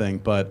is one thing,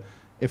 but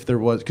if there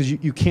was, because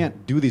you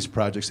can't do these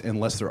projects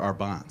unless there are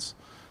bonds.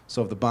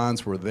 So if the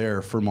bonds were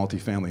there for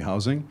multifamily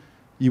housing,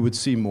 you would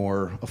see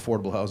more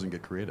affordable housing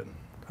get created.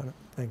 Got it.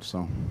 Thanks.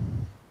 So.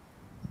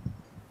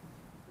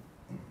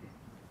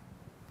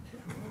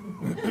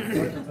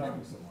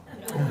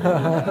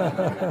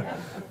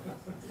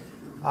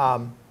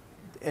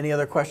 Any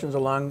other questions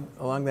along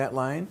that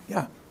line?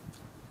 Yeah.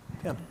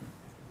 Tim.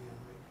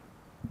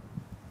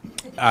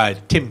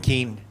 Tim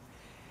Keene.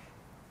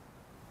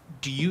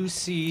 Do you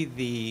see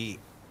the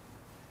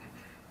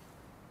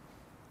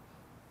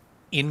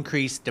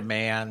increased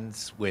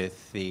demands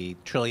with the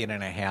 $1.5 trillion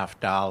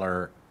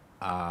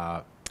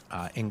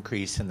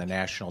increase in the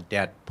national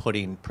debt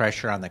putting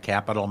pressure on the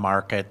capital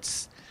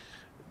markets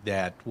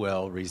that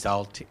will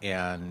result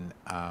in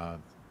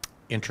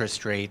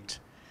interest rate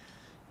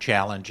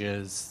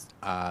challenges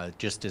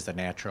just as a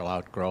natural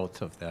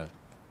outgrowth of the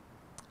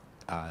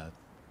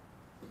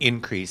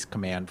increased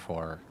command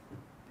for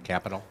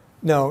capital?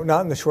 No,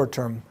 not in the short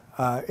term.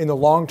 In the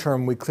long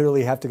term, we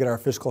clearly have to get our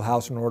fiscal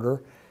house in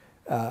order.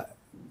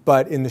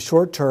 But in the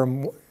short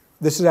term,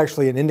 this is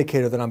actually an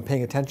indicator that I'm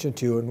paying attention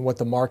to and what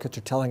the markets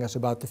are telling us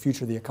about the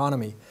future of the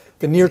economy,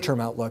 the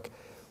near-term outlook,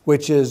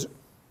 which is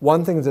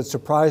one thing that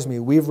surprised me.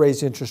 We've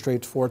raised interest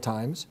rates 4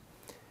 times,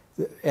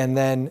 and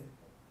then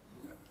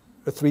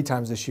 3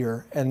 times this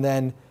year, and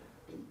then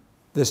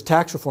this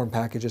tax reform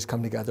package has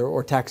come together,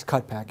 or tax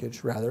cut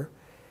package, rather,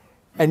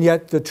 and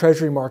yet the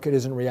Treasury market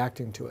isn't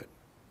reacting to it.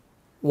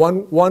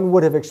 One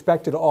would have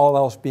expected, all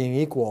else being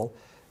equal,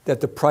 that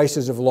the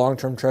prices of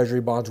long-term Treasury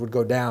bonds would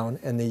go down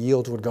and the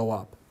yields would go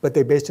up, but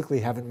they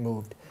basically haven't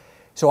moved.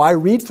 So I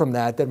read from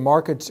that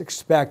markets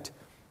expect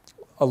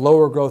a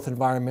lower growth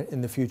environment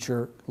in the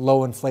future,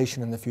 low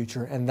inflation in the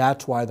future, and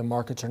that's why the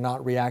markets are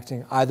not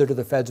reacting either to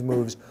the Fed's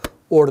moves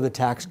or to the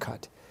tax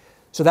cut.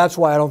 So that's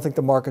why I don't think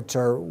the markets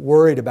are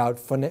worried about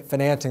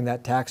financing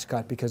that tax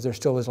cut, because there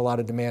still is a lot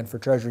of demand for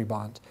Treasury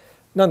bonds.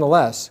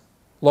 Nonetheless,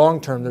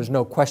 long term, there's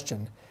no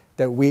question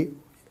that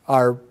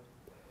our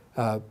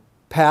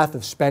path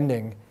of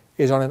spending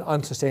is on an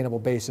unsustainable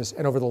basis,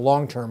 and over the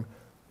long term,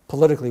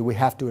 politically, we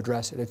have to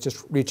address it. It's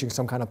just reaching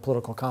some kind of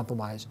political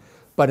compromise.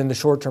 But in the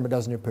short term, it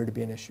doesn't appear to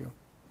be an issue.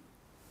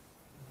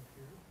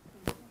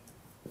 I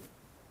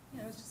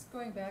was just going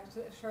going back to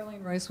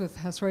Charlene Royce with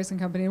Hess Royce and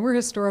Company, and we're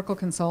historical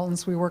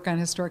consultants. We work on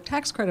historic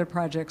tax credit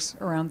projects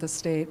around the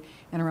state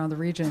and around the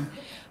region.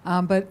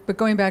 But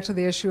going back to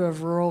the issue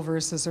of rural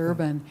versus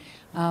urban,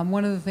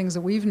 one of the things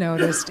that we've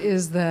noticed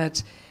is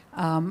that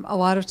a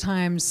lot of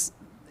times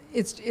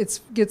it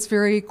gets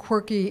very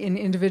quirky in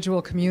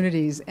individual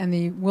communities, and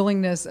the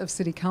willingness of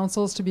city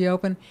councils to be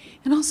open,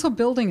 and also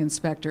building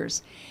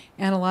inspectors.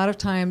 And a lot of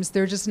times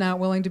they're just not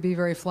willing to be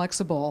very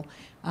flexible.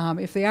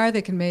 If they are,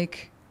 they can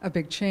make a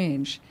big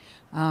change.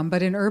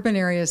 But in urban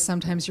areas,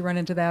 sometimes you run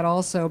into that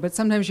also, but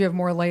sometimes you have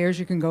more layers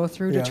you can go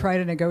through to try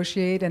to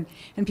negotiate, and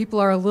people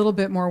are a little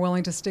bit more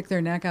willing to stick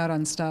their neck out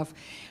on stuff.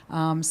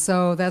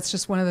 So that's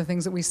just one of the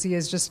things that we see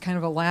as just kind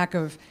of a lack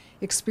of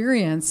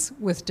experience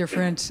with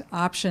different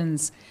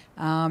options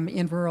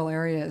in rural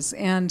areas.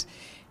 And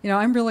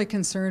I'm really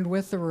concerned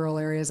with the rural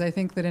areas. I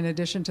think that in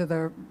addition to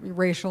the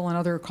racial and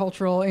other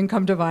cultural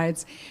income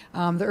divides,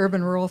 the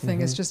urban-rural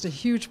thing is just a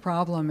huge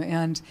problem.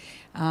 And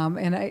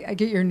I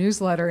get your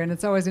newsletter, and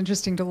it's always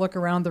interesting to look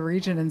around the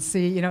region and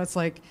see, it's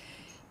like,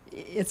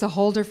 it's a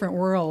whole different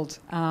world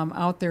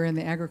out there in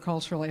the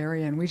agricultural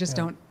area, and we just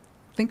don't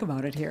think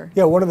about it here.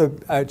 Yeah, one of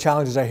the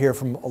challenges I hear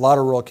from a lot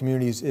of rural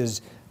communities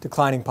is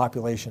declining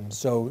populations.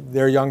 So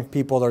they're young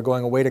people, they're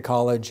going away to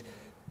college.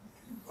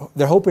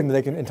 They're hoping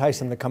they can entice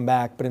them to come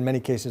back, but in many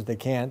cases they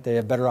can't. They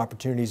have better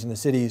opportunities in the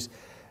cities,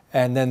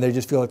 and then they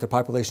just feel like their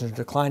populations are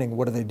declining.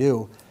 What do they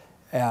do?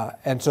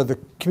 And so the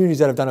communities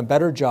that have done a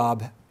better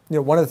job,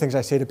 one of the things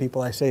I say to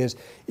people, is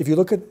if you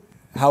look at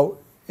how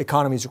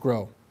economies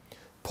grow,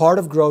 part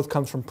of growth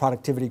comes from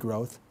productivity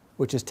growth,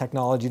 which is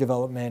technology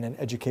development and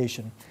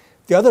education.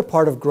 The other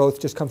part of growth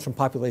just comes from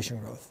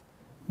population growth.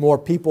 More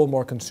people,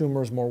 more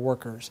consumers, more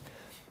workers.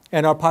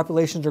 And our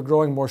populations are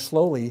growing more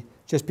slowly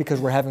just because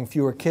we're having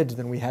fewer kids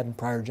than we had in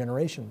prior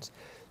generations.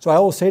 So I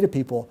always say to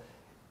people,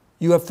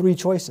 you have three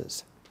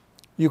choices.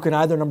 You can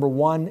either, number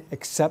one,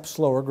 accept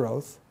slower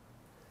growth.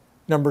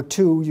 Number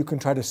two, you can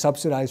try to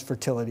subsidize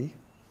fertility,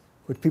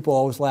 which people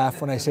always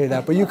laugh when I say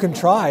that, but you can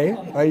try,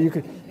 right? You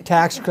can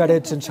tax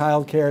credits and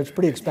child care, it's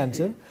pretty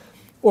expensive.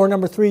 Or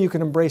number three, you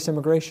can embrace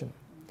immigration.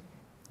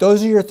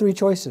 Those are your three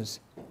choices.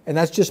 And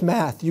that's just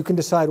math. You can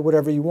decide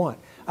whatever you want.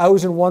 I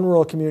was in one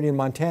rural community in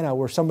Montana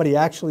where somebody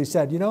actually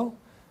said,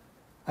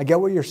 I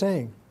get what you're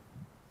saying.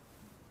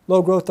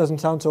 Low growth doesn't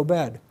sound so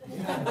bad.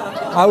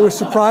 I was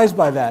surprised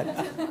by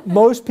that.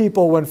 Most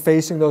people, when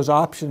facing those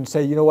options,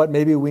 say,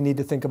 maybe we need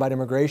to think about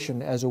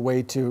immigration as a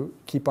way to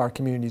keep our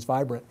communities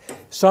vibrant.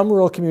 Some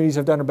rural communities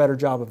have done a better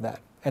job of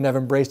that and have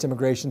embraced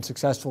immigration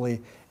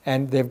successfully,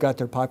 and they've got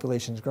their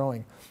populations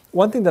growing.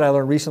 One thing that I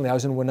learned recently, I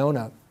was in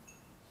Winona,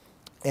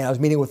 and I was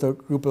meeting with a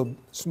group of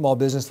small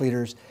business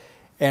leaders,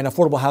 and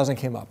affordable housing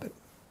came up.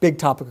 Big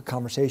topic of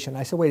conversation.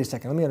 I said, wait a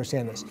second, let me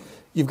understand this.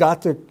 You've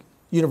got the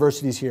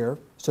universities here,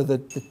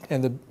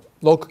 and the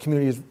local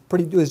community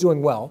is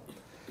doing well,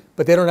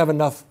 but they don't have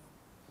enough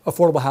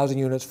affordable housing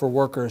units for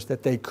workers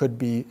that they could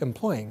be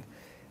employing.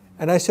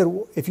 And I said,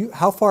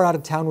 how far out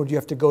of town would you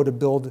have to go to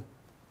build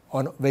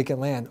on vacant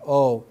land?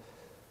 Oh,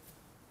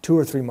 2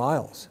 or 3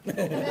 miles.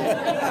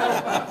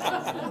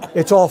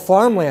 It's all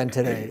farmland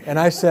today. And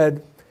I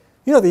said,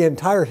 the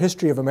entire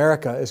history of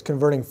America is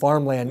converting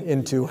farmland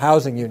into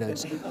housing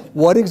units.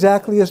 What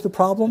exactly is the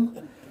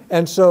problem?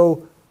 And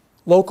so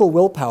local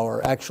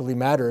willpower actually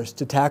matters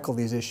to tackle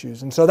these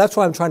issues. And so that's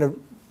why I'm trying to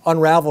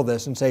unravel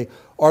this and say,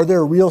 are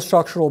there real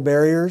structural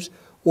barriers,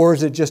 or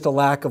is it just a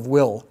lack of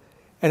will?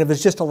 And if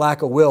it's just a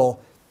lack of will,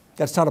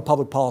 that's not a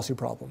public policy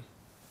problem.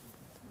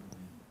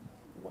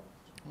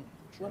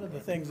 One of the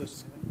things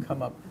that's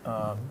come up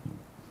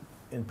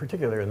in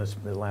particular in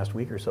the last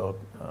week or so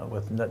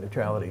with net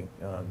neutrality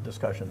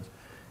discussions,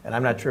 and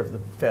I'm not sure if the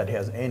Fed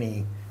has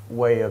any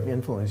way of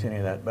influencing any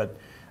of that, but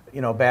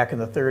back in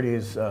the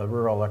 30s,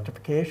 rural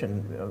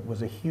electrification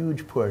was a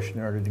huge push in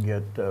order to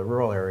get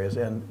rural areas,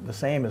 and the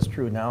same is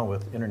true now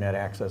with internet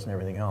access and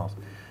everything else.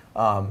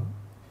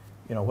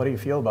 What do you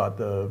feel about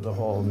the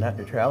whole net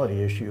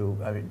neutrality issue?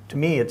 I mean, to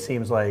me, it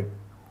seems like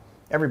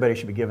everybody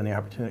should be given the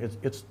opportunity.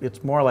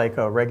 It's more like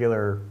a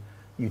regular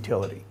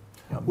utility.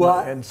 Well,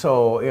 and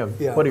so, what are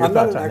your thoughts on that? I'm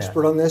not an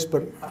expert on this,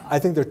 but I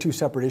think they're two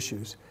separate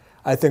issues.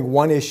 I think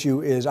one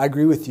issue is, I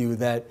agree with you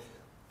that,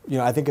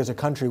 I think as a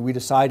country we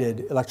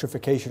decided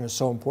electrification is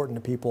so important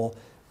to people,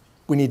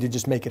 we need to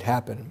just make it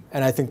happen.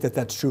 And I think that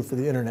that's true for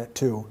the internet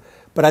too.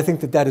 But I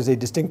think that that is a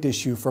distinct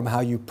issue from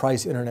how you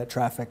price internet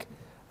traffic,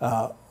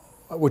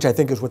 which I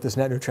think is what this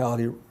net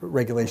neutrality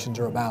regulations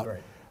are about.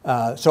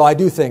 Right. So I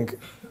do think,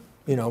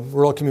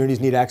 rural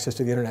communities need access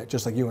to the internet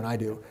just like you and I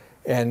do.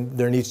 And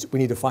we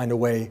need to find a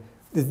way.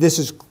 This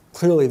is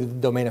clearly the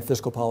domain of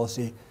fiscal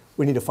policy.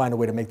 We need to find a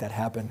way to make that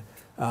happen.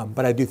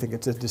 But I do think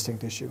it's a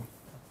distinct issue.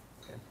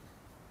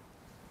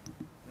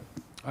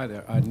 Hi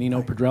there,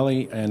 Nino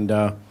Pedrelli, and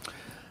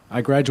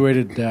I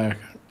graduated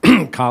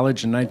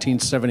college in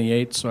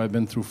 1978, so I've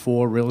been through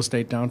 4 real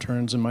estate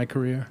downturns in my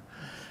career.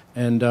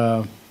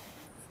 And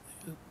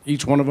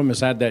each one of them has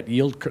had that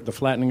the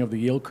flattening of the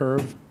yield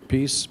curve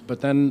piece,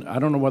 but then I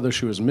don't know whether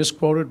she was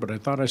misquoted, but I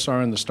thought I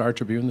saw in the Star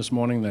Tribune this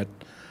morning that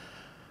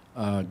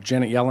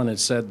Janet Yellen had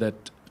said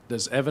that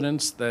there's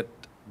evidence that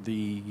the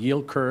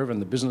yield curve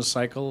and the business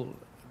cycle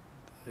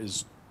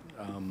is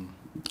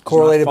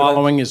Correlated, not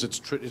following,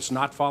 it's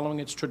not following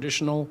its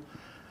traditional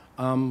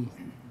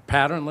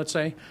pattern, let's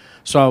say.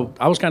 So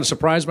I was kind of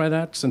surprised by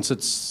that, since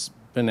it's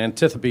been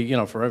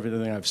antithopy, for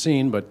everything I've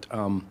seen. But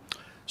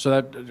so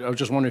that I was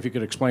just wondering if you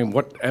could explain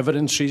what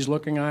evidence she's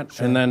looking at.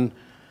 Sure. And then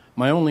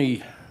my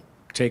only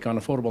take on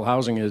affordable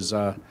housing is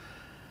sort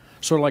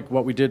of like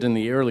what we did in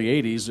the early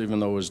 '80s, even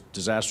though it was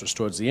disastrous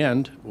towards the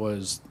end.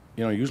 Was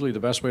usually the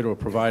best way to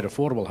provide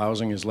affordable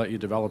housing is let your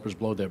developers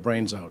blow their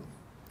brains out.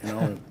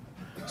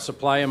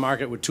 Supply a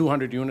market with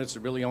 200 units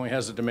that really only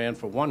has a demand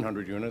for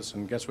 100 units,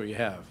 and guess what you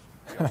have?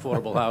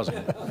 Affordable housing.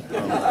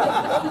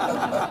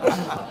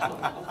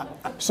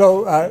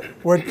 So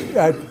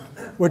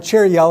what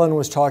Chair Yellen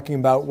was talking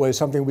about was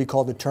something we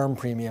call the term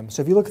premium.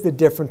 So if you look at the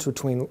difference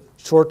between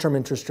short-term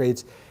interest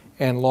rates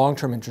and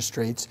long-term interest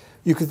rates,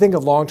 you could think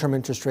of long-term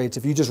interest rates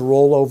if you just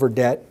roll over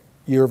debt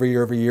year over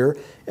year over year,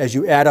 as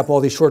you add up all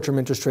these short-term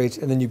interest rates,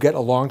 and then you get a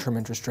long-term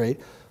interest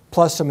rate,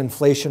 plus some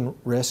inflation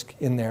risk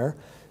in there.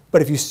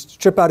 But if you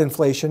strip out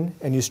inflation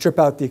and you strip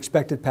out the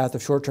expected path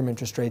of short-term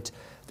interest rates,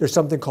 there's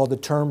something called the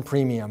term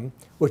premium,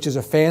 which is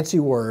a fancy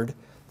word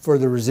for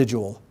the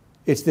residual.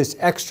 It's this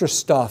extra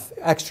stuff,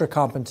 extra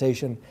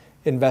compensation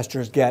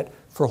investors get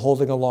for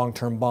holding a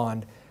long-term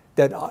bond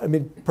that,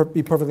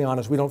 be perfectly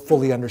honest, we don't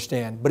fully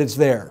understand, but it's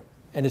there,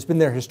 and it's been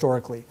there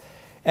historically.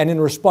 And in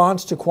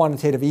response to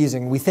quantitative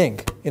easing, we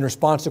think, in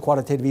response to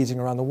quantitative easing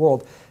around the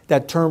world,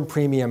 that term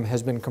premium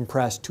has been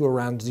compressed to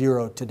around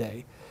 0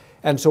 today.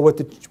 And so what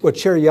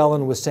Chair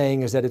Yellen was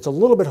saying is that it's a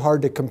little bit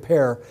hard to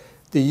compare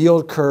the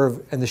yield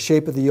curve and the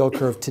shape of the yield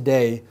curve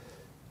today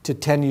to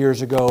 10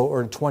 years ago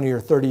or 20 or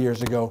 30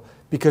 years ago,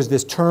 because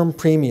this term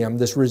premium,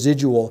 this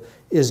residual,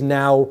 is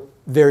now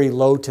very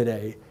low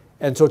today.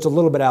 And so it's a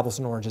little bit apples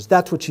and oranges.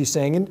 That's what she's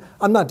saying, and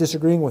I'm not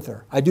disagreeing with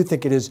her. I do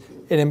think it is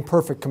an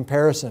imperfect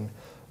comparison.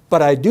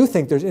 But I do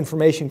think there's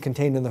information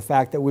contained in the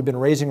fact that we've been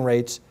raising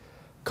rates,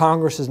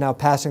 Congress is now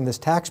passing this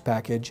tax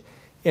package,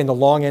 and the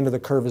long end of the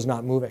curve is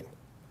not moving.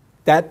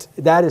 That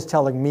is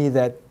telling me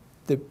that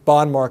the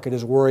bond market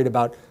is worried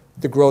about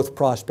the growth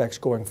prospects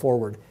going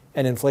forward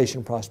and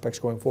inflation prospects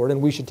going forward,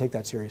 and we should take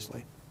that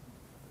seriously.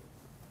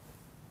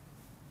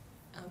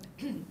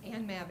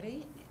 Ann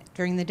Mavity.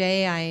 During the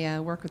day, I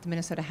work with the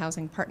Minnesota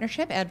Housing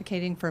Partnership,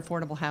 advocating for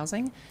affordable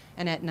housing,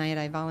 and at night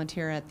I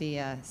volunteer at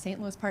the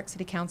St. Louis Park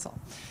City Council.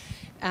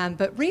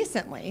 But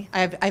recently,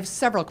 I have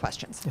several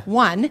questions.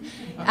 One,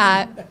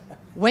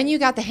 when you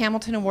got the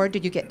Hamilton Award,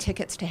 did you get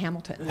tickets to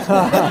Hamilton?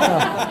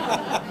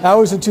 That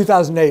was in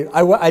 2008.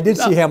 I did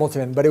see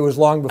Hamilton, but it was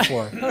long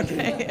before.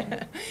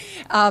 Okay.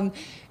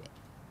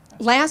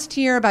 Last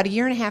year, about a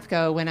year and a half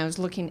ago, when I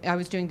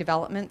was doing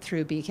development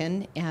through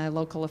Beacon, a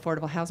local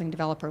affordable housing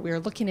developer, we were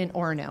looking in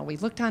Orono. We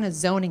looked on a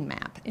zoning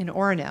map in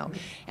Orono,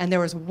 and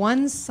there was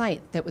one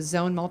site that was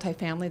zoned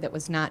multifamily that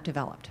was not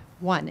developed.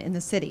 One in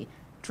the city.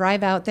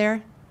 Drive out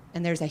there,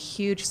 and there's a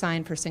huge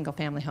sign for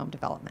single-family home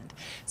development.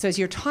 So as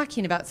you're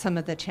talking about some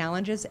of the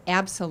challenges,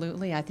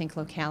 absolutely, I think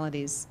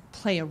localities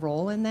play a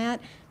role in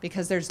that,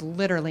 because there's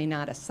literally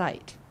not a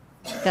site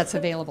that's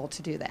available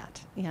to do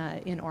that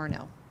in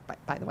Orono,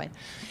 by the way.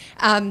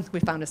 We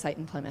found a site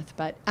in Plymouth.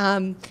 But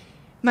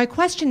my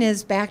question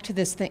is back to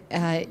this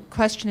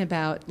question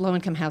about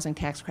low-income housing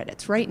tax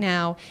credits. Right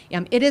now,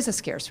 it is a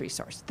scarce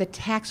resource. The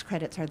tax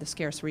credits are the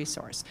scarce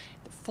resource.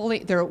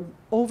 They're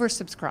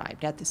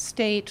oversubscribed at the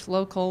state,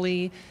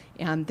 locally.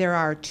 There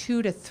are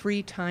 2 to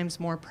 3 times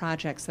more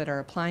projects that are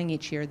applying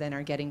each year than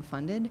are getting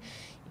funded.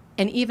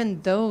 And even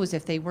those,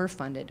 if they were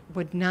funded,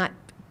 would not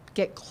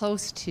get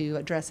close to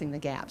addressing the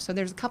gap. So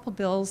there's a couple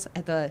bills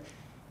at the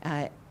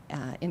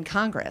in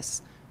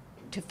Congress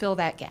to fill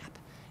that gap,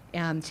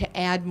 to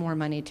add more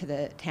money to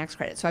the tax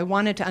credit. So I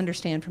wanted to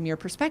understand from your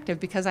perspective,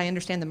 because I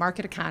understand the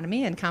market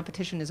economy and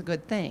competition is a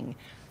good thing,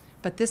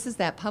 but this is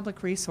that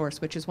public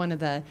resource, which is one of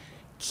the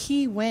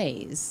key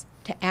ways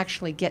to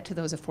actually get to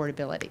those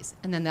affordabilities.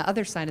 And then the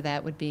other side of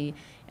that would be,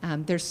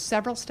 there's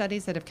several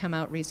studies that have come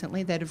out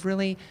recently that have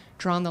really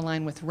drawn the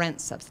line with rent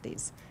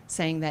subsidies,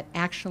 saying that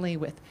actually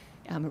with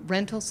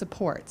rental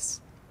supports,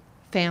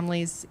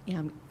 families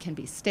can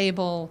be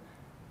stable,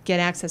 get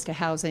access to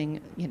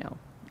housing,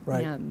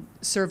 right.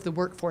 Serve the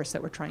workforce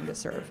that we're trying to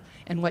serve.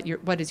 And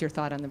what is your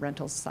thought on the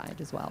rental side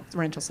as well, the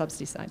rental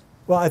subsidy side?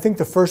 Well, I think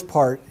the first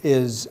part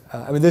is,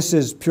 this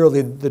is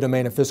purely the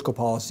domain of fiscal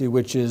policy,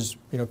 which is,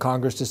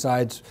 Congress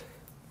decides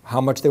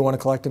how much they want to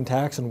collect in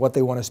tax and what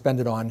they want to spend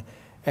it on.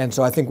 And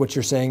so I think what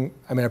you're saying,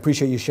 I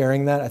appreciate you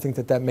sharing that. I think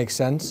that makes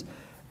sense.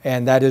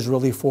 And that is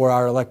really for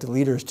our elected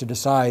leaders to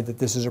decide that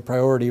this is a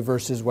priority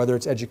versus whether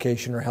it's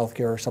education or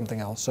healthcare or something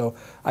else. So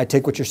I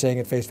take what you're saying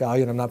at face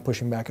value, and I'm not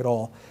pushing back at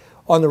all.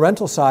 On the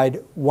rental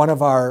side, one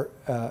of our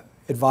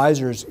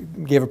advisors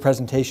gave a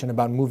presentation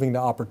about moving to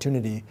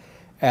opportunity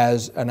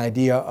as an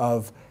idea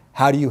of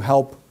how do you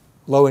help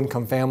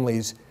low-income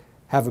families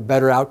have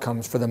better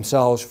outcomes for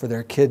themselves, for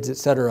their kids, et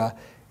cetera.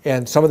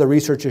 And some of the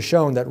research has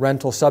shown that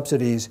rental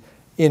subsidies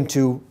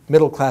into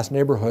middle-class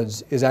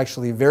neighborhoods is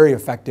actually very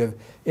effective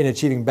in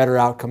achieving better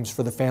outcomes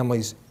for the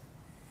families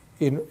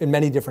in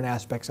many different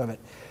aspects of it.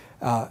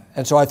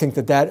 And so I think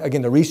that,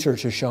 again, the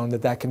research has shown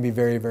that can be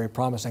very, very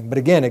promising. But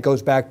again, it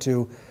goes back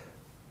to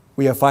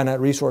we have finite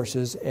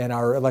resources, and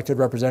our elected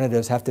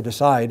representatives have to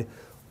decide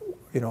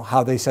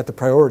how they set the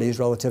priorities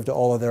relative to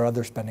all of their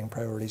other spending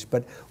priorities.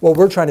 But what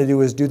we're trying to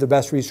do is do the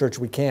best research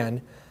we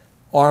can,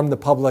 arm the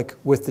public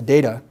with the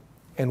data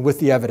and with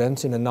the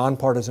evidence in a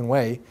nonpartisan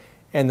way,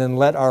 and then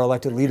let our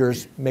elected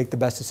leaders make the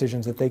best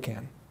decisions that they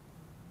can.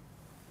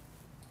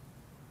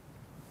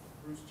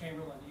 Bruce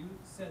Chamberlain, you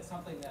said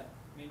something that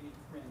made me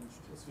cringe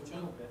just a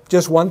little bit.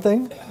 Just one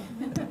thing?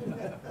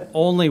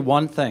 Only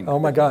one thing. Oh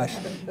my gosh.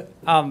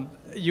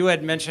 You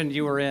had mentioned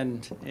you were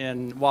in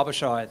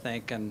Wabasha, I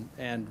think,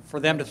 and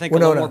for them to think a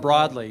little more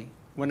broadly,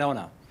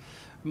 Winona,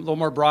 a little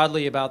more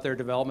broadly about their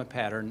development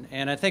pattern.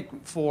 And I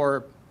think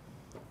for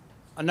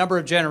a number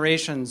of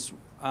generations,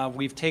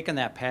 we've taken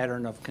that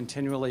pattern of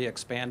continually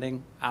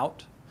expanding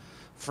out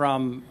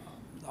from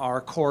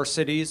our core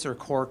cities or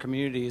core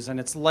communities, and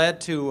it's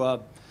led to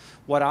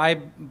what I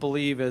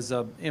believe is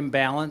an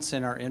imbalance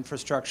in our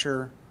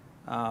infrastructure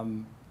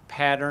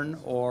pattern,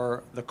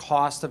 or the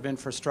cost of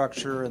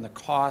infrastructure and the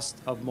cost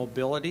of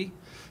mobility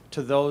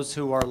to those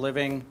who are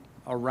living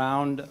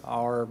around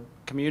our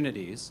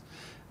communities.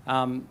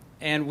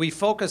 And we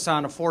focus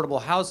on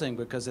affordable housing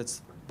because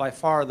it's by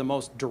far the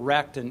most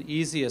direct and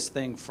easiest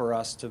thing for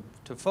us to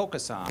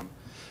focus on.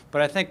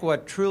 But I think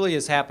what truly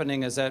is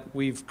happening is that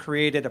we've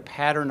created a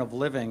pattern of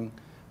living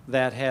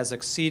that has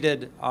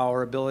exceeded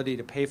our ability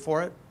to pay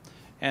for it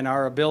and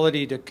our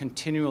ability to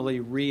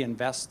continually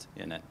reinvest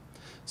in it.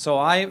 So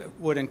I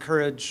would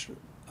encourage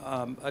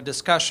a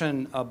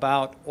discussion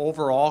about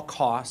overall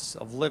costs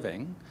of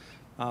living.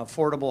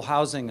 Affordable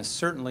housing is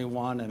certainly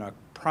one and a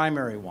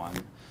primary one,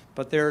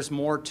 but there's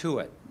more to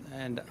it.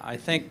 And I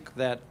think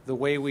that the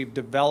way we've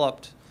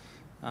developed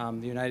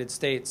the United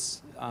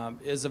States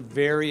is a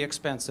very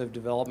expensive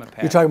development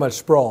pattern. You're talking about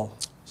sprawl.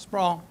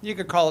 Sprawl. You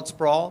could call it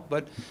sprawl,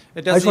 but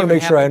it doesn't I just want to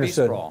make sure I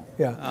understood. Sprawl.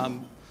 Yeah.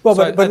 Well,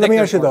 but let me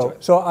ask you though.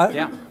 So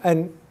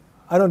and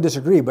I don't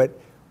disagree, but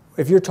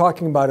if you're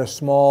talking about a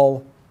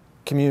small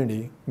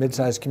community,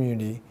 mid-sized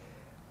community,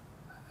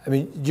 I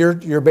mean,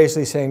 you're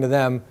basically saying to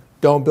them,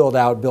 don't build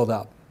out, build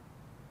up,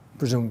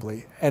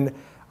 presumably. And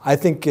I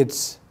think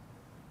it's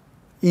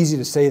easy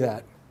to say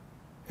that.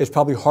 It's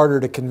probably harder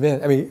to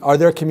convince. I mean, are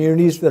there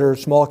communities that are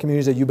small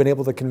communities that you've been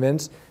able to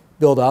convince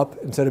build up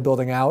instead of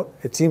building out?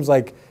 It seems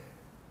like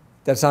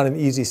that's not an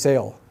easy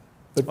sale.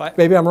 But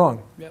maybe I'm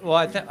wrong. Well,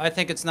 I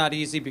think it's not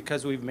easy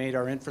because we've made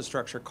our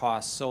infrastructure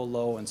costs so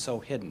low and so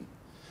hidden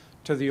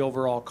to the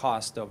overall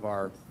cost of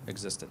our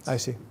existence. I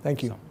see.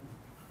 Thank you. So.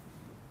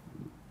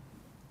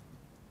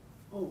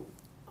 Oh,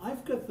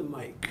 I've got the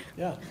mic.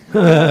 Yeah.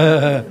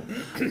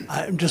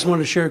 I just want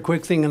to share a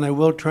quick thing, and I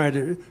will try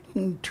to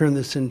turn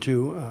this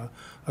into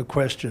a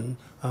question.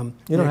 You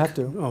don't have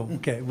to. Oh,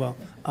 okay. Well,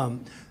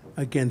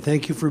 again,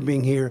 thank you for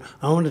being here.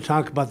 I want to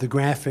talk about the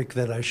graphic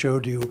that I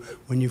showed you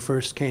when you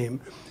first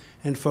came.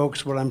 And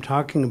folks, what I'm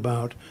talking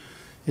about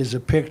is a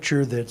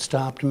picture that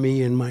stopped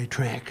me in my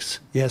tracks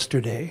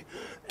yesterday.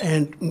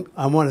 And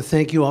I want to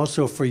thank you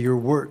also for your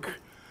work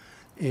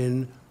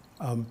in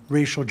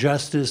racial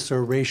justice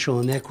or racial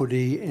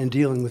inequity and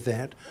dealing with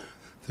that.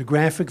 The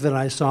graphic that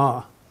I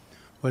saw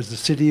was the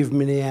city of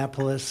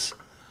Minneapolis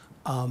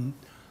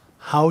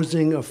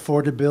housing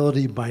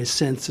affordability by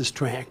census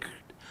tract.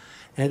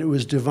 And it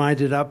was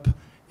divided up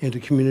into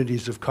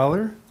communities of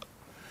color,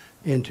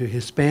 into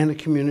Hispanic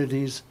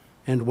communities,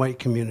 and white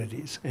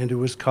communities. And it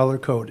was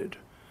color-coded.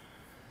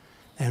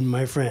 And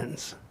my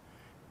friends,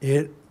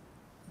 it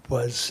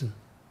was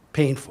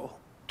painful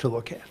to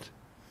look at.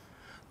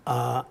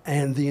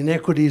 And the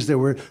inequities that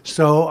were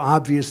so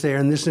obvious there,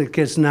 and this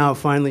gets now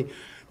finally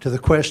to the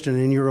question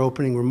in your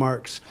opening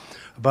remarks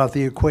about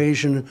the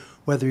equation,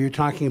 whether you're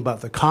talking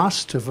about the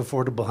cost of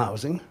affordable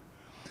housing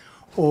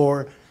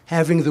or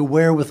having the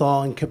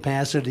wherewithal and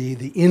capacity,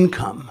 the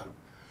income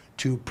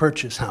to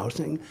purchase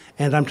housing.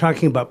 And I'm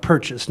talking about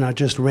purchase, not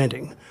just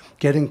renting,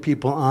 getting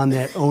people on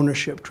that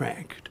ownership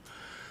track.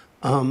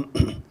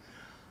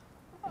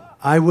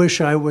 I wish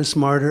I was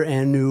smarter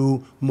and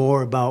knew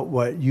more about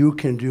what you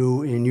can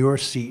do in your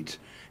seat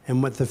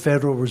and what the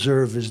Federal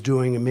Reserve is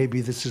doing, and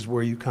maybe this is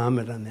where you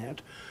comment on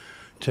that,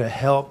 to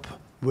help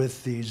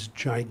with these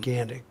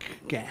gigantic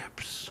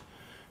gaps.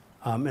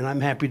 And I'm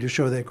happy to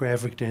show that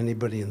graphic to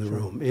anybody in the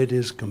room. It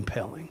is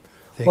compelling.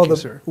 Thank you,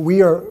 sir.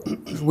 We are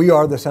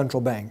the central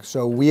bank,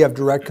 so we have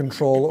direct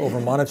control over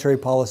monetary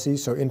policy,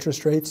 so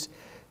interest rates,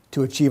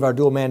 to achieve our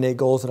dual mandate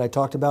goals that I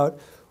talked about.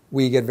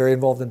 We get very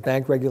involved in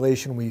bank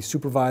regulation. We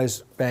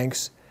supervise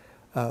banks.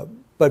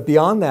 But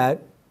beyond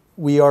that,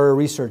 we are a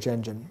research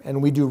engine,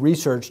 and we do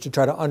research to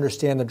try to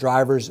understand the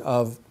drivers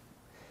of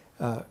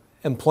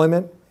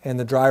employment and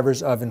the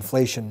drivers of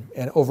inflation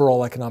and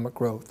overall economic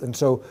growth. And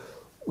so,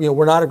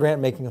 we're not a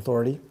grant-making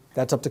authority.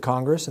 That's up to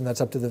Congress, and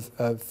that's up to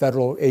the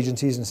federal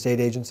agencies and state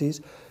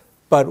agencies.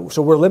 But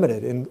so we're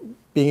limited in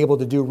being able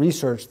to do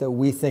research that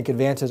we think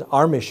advances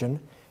our mission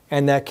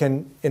and that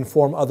can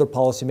inform other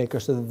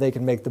policymakers so that they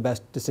can make the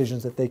best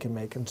decisions that they can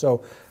make. And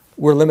so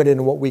we're limited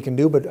in what we can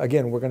do, but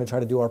again, we're going to try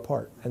to do our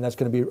part, and that's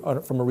going to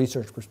be from a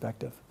research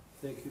perspective.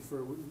 Thank you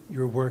for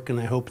your work, and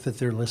I hope that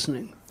they're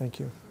listening. Thank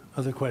you.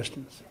 Other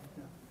questions?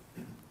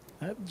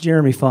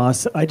 Jeremy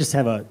Foss. I just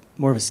have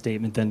more of a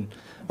statement than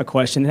a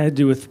question. It had to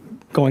do with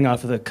going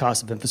off of the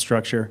cost of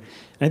infrastructure.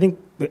 And I think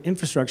the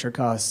infrastructure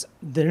costs,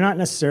 they're not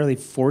necessarily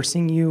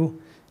forcing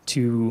you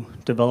to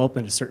develop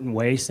in a certain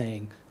way,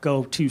 saying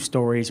go 2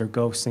 stories or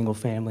go single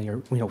family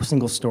or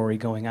single story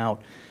going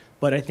out.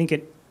 But I think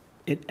it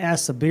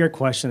asks a bigger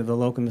question of the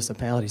local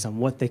municipalities on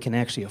what they can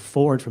actually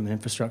afford from an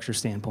infrastructure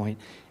standpoint.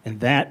 And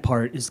that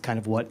part is kind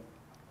of what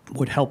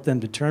would help them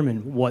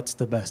determine what's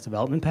the best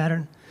development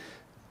pattern.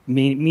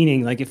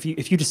 Meaning, like if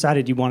you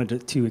decided you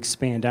wanted to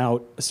expand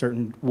out a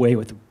certain way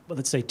with,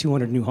 let's say,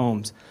 200 new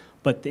homes,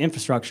 but the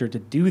infrastructure to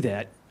do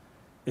that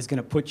is going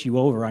to put you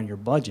over on your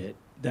budget,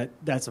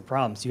 that's a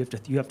problem. So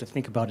you have to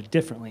think about it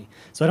differently.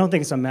 So I don't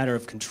think it's a matter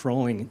of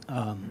controlling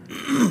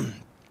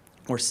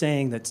or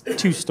saying that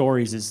 2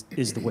 stories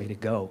is the way to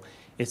go.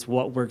 It's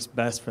what works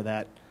best for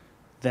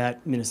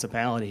that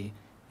municipality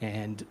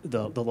and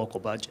the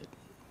local budget,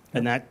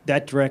 and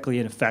that directly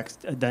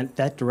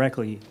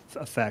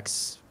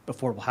affects the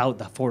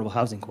affordable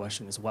housing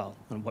question as well,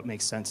 and what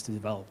makes sense to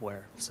develop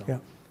where. So. Yeah,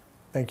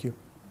 thank you.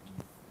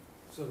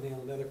 So Neel,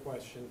 another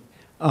question.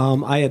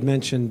 I had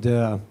mentioned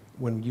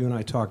when you and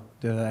I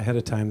talked ahead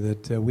of time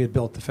that we had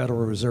built the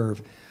Federal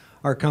Reserve.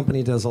 Our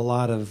company does a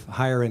lot of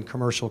higher-end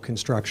commercial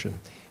construction,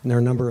 and there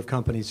are a number of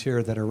companies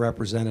here that are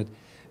represented.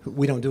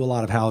 We don't do a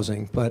lot of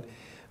housing, but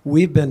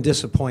we've been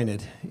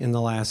disappointed in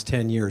the last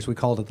 10 years. We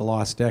called it the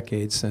lost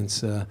decade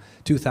since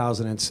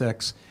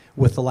 2006,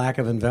 with the lack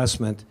of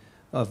investment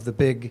of the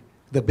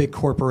big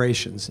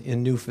corporations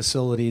in new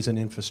facilities and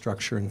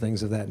infrastructure and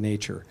things of that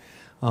nature.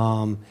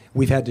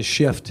 We've had to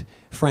shift,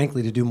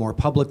 frankly, to do more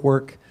public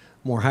work,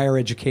 more higher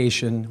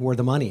education, where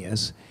the money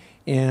is.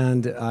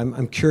 And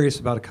I'm curious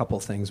about a couple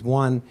things.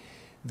 One,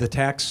 the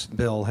tax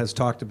bill has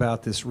talked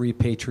about this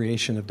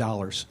repatriation of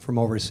dollars from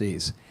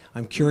overseas.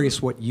 I'm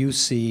curious what you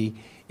see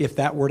if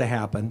that were to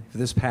happen, if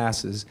this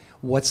passes.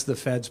 What's the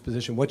Fed's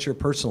position? What's your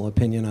personal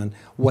opinion on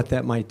what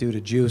that might do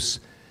to juice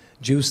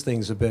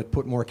things a bit,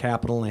 put more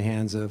capital in the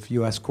hands of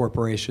U.S.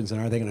 corporations,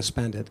 and are they going to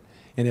spend it?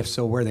 And if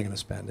so, where are they going to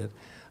spend it?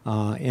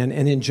 And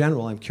in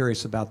general, I'm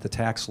curious about the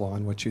tax law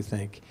and what you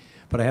think.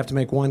 But I have to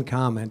make one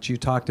comment. You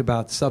talked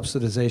about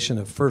subsidization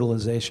of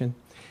fertilization.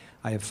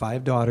 I have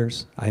 5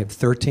 daughters. I have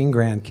 13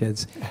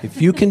 grandkids. If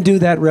you can do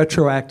that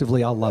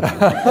retroactively, I'll love you.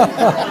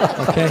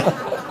 Okay?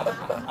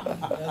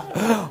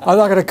 I'm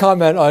not going to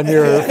comment on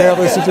your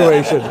family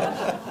situation.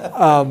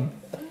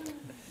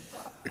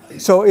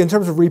 So in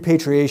terms of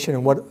repatriation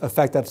and what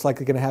effect that's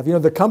likely going to have,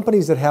 the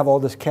companies that have all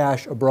this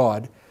cash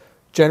abroad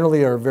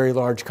generally are very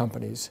large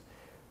companies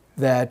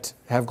that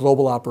have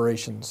global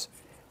operations,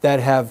 that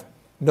have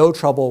no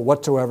trouble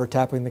whatsoever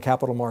tapping the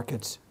capital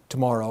markets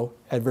tomorrow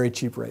at very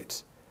cheap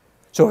rates.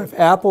 So if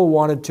Apple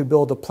wanted to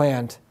build a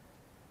plant,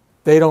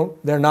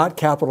 they're not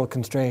capital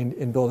constrained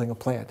in building a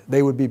plant.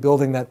 They would be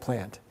building that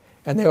plant,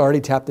 and they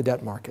already tapped the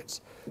debt markets.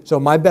 So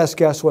my best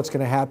guess what's going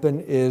to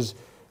happen is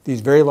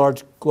these very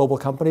large global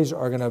companies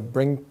are going to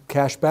bring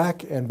cash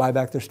back and buy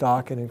back their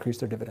stock and increase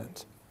their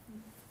dividends.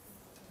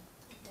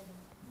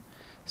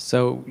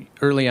 So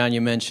early on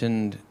you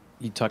mentioned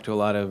you talked to a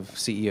lot of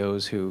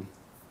CEOs who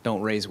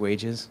don't raise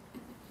wages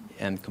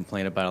and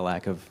complain about a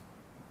lack of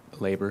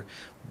labor.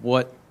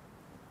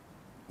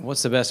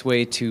 What's the best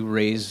way to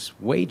raise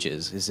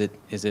wages? Is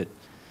it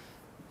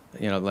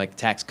like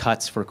tax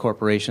cuts for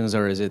corporations,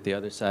 or is it the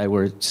other side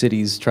where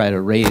cities try to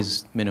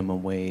raise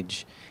minimum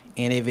wage?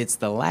 And if it's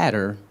the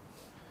latter,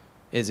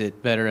 is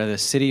it better at a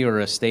city or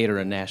a state or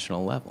a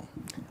national level?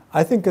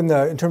 I think in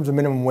terms of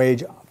minimum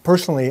wage,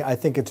 personally, I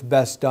think it's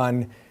best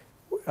done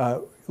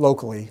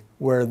locally,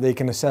 where they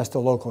can assess the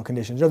local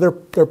conditions.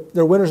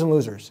 They're winners and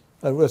losers.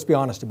 Let's be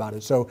honest about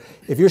it. So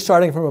if you're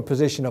starting from a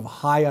position of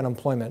high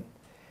unemployment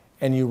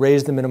and you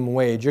raise the minimum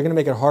wage, you're going to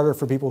make it harder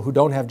for people who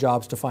don't have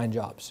jobs to find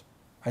jobs.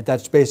 Right?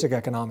 That's basic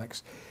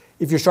economics.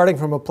 If you're starting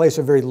from a place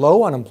of very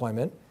low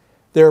unemployment,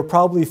 there are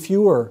probably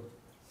fewer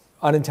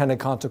unintended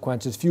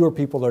consequences. Fewer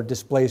people are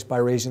displaced by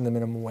raising the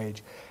minimum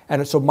wage.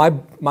 And so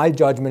my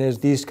judgment is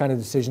these kind of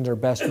decisions are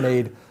best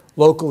made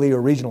locally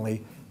or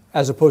regionally,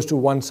 as opposed to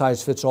one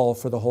size fits all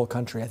for the whole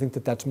country. I think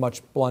that's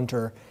much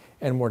blunter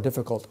and more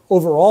difficult.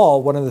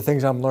 Overall, one of the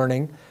things I'm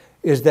learning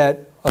is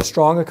that a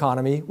strong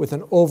economy with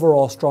an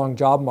overall strong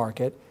job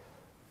market,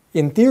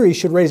 in theory,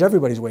 should raise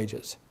everybody's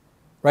wages.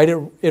 Right?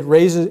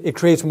 It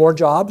creates more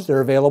jobs that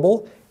are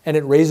available, and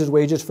it raises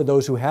wages for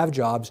those who have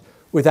jobs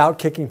without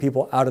kicking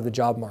people out of the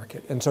job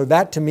market. And so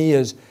that, to me,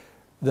 is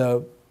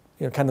the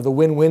kind of the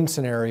win-win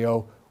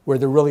scenario where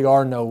there really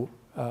are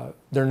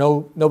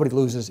nobody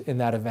loses in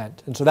that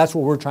event. And so that's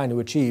what we're trying to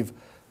achieve.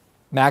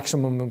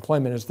 Maximum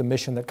employment is the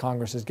mission that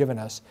Congress has given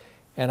us,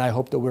 and I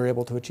hope that we're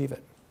able to achieve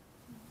it.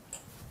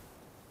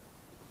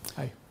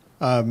 Hi.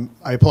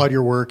 I applaud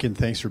your work and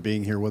thanks for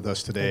being here with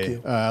us today.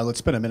 Thank you. Let's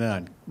spend a minute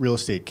on real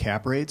estate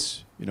cap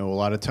rates. You know, a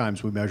lot of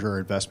times we measure our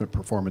investment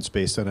performance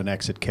based on an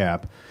exit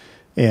cap.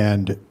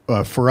 And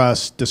for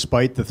us,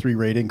 despite the 3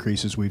 rate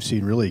increases, we've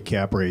seen really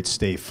cap rates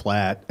stay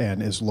flat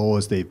and as low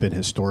as they've been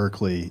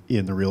historically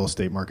in the real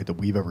estate market that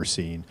we've ever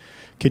seen.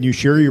 Can you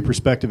share your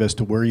perspective as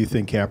to where you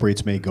think cap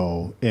rates may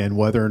go and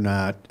whether or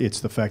not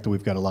it's the fact that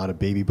we've got a lot of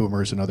baby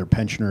boomers and other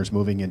pensioners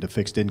moving into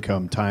fixed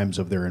income times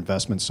of their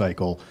investment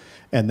cycle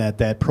and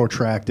that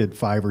protracted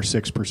 5 or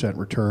 6%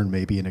 return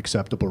may be an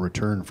acceptable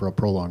return for a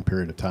prolonged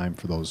period of time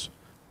for those?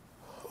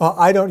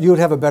 Well, you would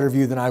have a better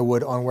view than I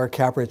would on where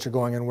cap rates are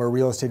going and where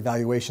real estate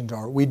valuations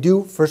are. We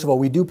do, first of all,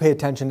 we do pay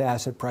attention to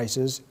asset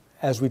prices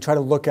as we try to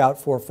look out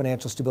for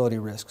financial stability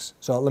risks.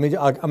 So I'm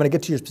going to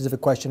get to your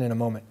specific question in a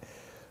moment.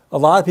 A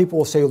lot of people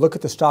will say, look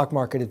at the stock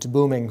market, it's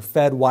booming.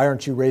 Fed, why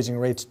aren't you raising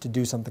rates to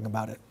do something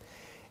about it?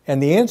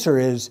 And the answer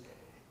is,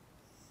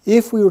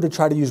 if we were to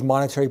try to use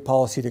monetary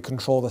policy to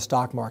control the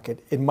stock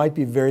market, it might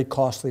be very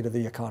costly to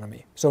the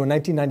economy. So in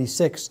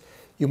 1996,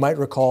 you might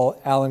recall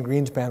Alan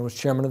Greenspan was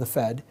chairman of the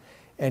Fed,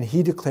 and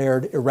he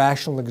declared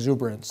irrational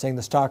exuberance, saying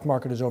the stock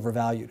market is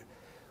overvalued.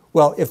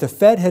 Well, if the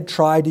Fed had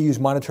tried to use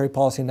monetary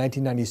policy in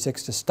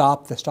 1996 to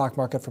stop the stock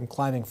market from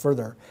climbing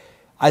further,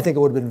 I think it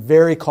would have been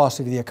very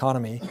costly to the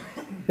economy.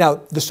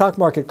 Now, the stock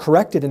market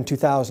corrected in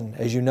 2000,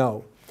 as you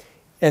know,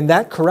 and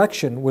that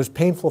correction was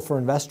painful for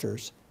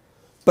investors,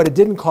 but it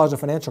didn't cause a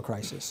financial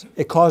crisis.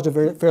 It caused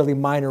a fairly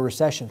minor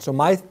recession. So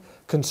my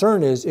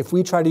concern is if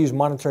we try to use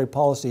monetary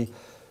policy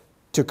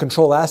to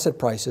control asset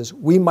prices,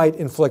 we might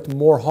inflict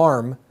more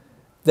harm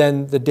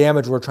than the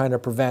damage we're trying to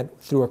prevent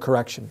through a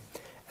correction.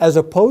 As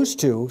opposed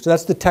to, so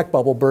that's the tech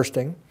bubble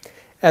bursting,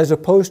 as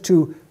opposed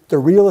to the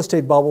real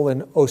estate bubble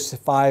in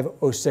 05,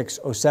 06,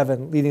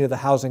 07 leading to the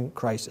housing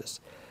crisis.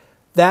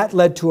 That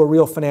led to a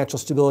real financial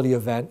stability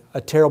event,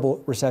 a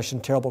terrible recession,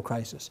 terrible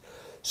crisis.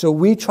 So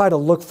we try to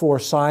look for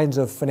signs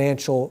of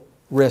financial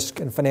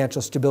risk and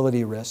financial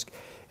stability risk.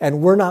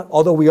 And we're not,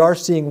 although we are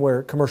seeing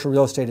where commercial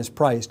real estate is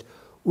priced,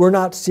 we're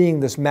not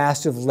seeing this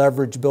massive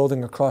leverage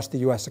building across the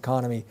US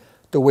economy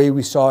the way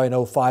we saw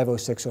in 05,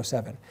 06,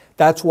 07.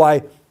 That's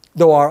why,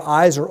 though our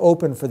eyes are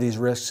open for these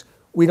risks,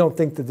 we don't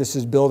think that this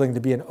is building to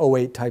be an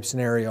 08 type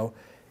scenario.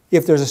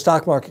 If there's a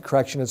stock market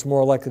correction, it's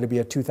more likely to be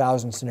a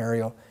 2000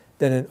 scenario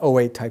than an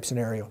 08 type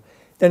scenario.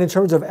 Then in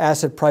terms of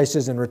asset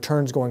prices and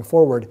returns going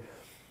forward,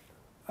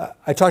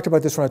 I talked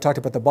about this when I talked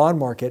about the bond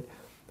market.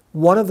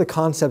 One of the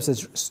concepts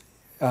that's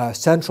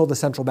central to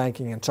central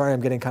banking, and sorry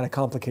I'm getting kind of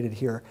complicated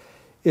here,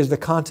 is the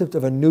concept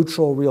of a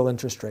neutral real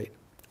interest rate.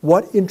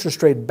 What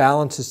interest rate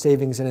balances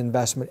savings and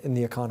investment in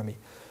the economy?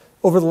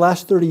 Over the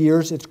last 30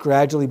 years, it's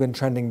gradually been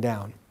trending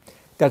down.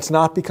 That's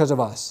not because of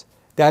us.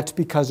 That's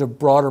because of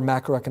broader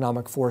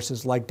macroeconomic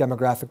forces like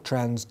demographic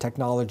trends,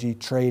 technology,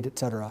 trade, et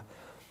cetera.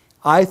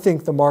 I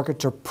think the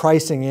markets are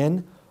pricing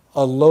in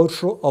a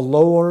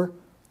lower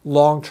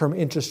long-term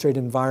interest rate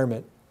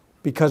environment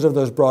because of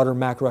those broader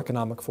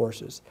macroeconomic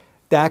forces.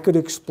 That could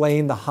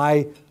explain the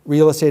high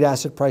real estate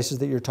asset prices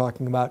that you're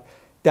talking about.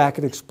 That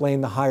could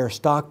explain the higher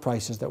stock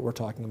prices that we're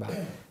talking about.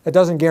 That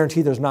doesn't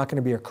guarantee there's not going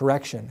to be a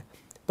correction,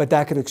 but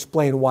that could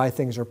explain why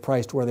things are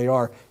priced where they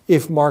are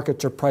if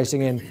markets are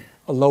pricing in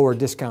a lower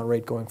discount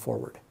rate going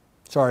forward.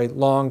 Sorry,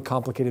 long,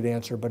 complicated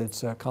answer, but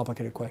it's a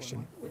complicated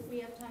question. We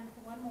have time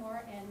for one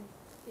more, and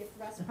if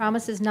Russ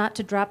promises not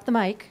to drop the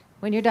mic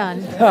when you're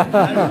done,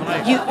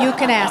 you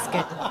can ask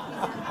it.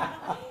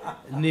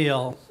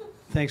 Neel,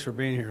 thanks for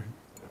being here.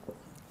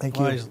 Thank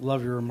you. I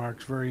love your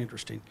remarks, very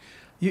interesting.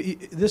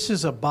 This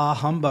is a bah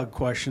humbug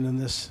question in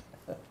this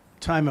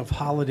time of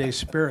holiday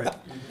spirit.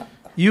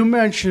 You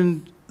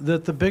mentioned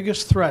that the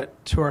biggest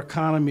threat to our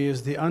economy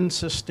is the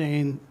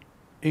unsustained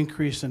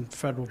increase in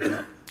federal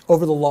debt.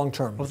 Over the long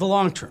term. Over the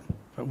long term.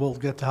 We'll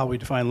get to how we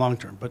define long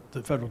term, but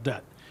the federal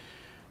debt.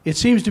 It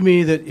seems to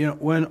me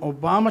that when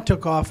Obama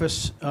took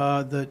office,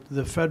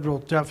 the federal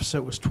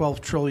deficit was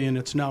 $12 trillion.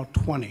 It's now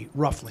 20,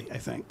 roughly, I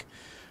think.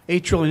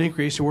 $8 trillion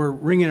increase, and we're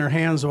wringing our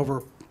hands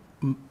over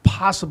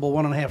possible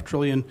 $1.5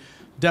 trillion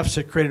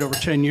deficit created over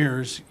 10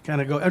 years.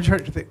 I'm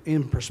trying to think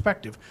in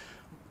perspective.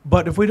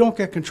 But if we don't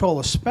get control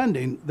of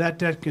spending, that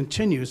debt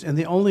continues, and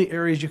the only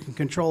areas you can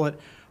control it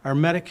are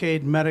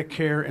Medicaid,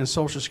 Medicare, and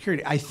Social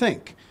Security, I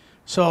think.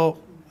 So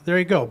there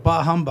you go,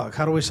 bah humbug.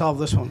 How do we solve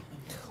this one?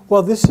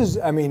 Well, this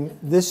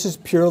is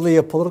purely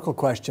a political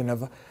question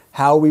of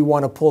how we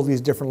want to pull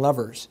these different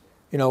levers.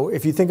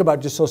 If you think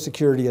about just Social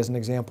Security as an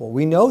example,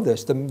 we know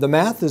this. The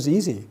math is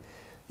easy.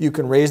 You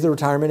can raise the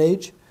retirement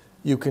age,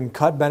 you can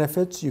cut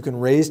benefits, you can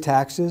raise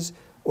taxes,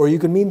 or you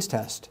can means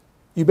test.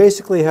 You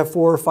basically have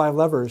 4 or 5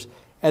 levers,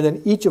 and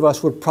then each of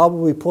us would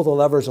probably pull the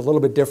levers a little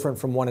bit different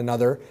from one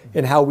another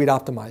in how we'd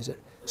optimize it.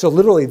 So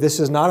literally, this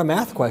is not a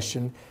math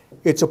question.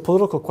 It's a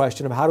political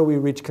question of how do we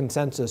reach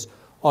consensus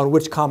on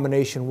which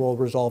combination will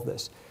resolve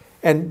this.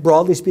 And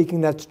broadly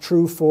speaking, that's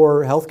true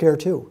for healthcare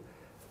too.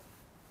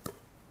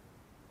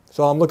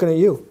 So I'm looking at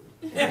you.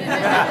 Neither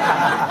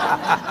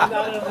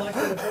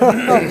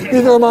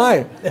am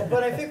I.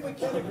 But I think we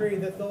can agree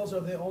that those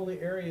are the only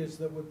areas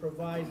that would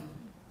provide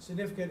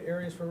significant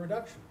areas for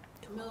reduction.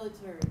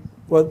 Military.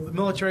 Well, the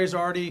military is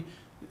already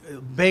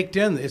baked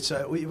in. It's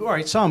all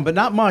right, some, but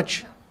not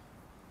much.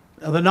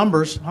 The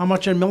numbers, how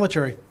much in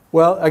military?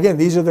 Well, again,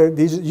 these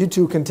you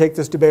two can take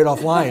this debate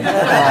offline.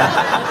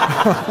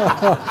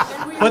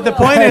 But the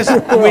point is,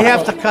 we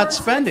have to cut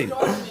spending. So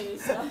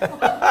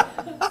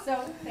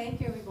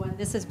thank you, everyone.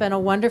 This has been a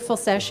wonderful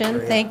session.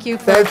 Thank you.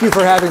 Thank you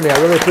for having me.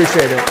 I really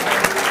appreciate it.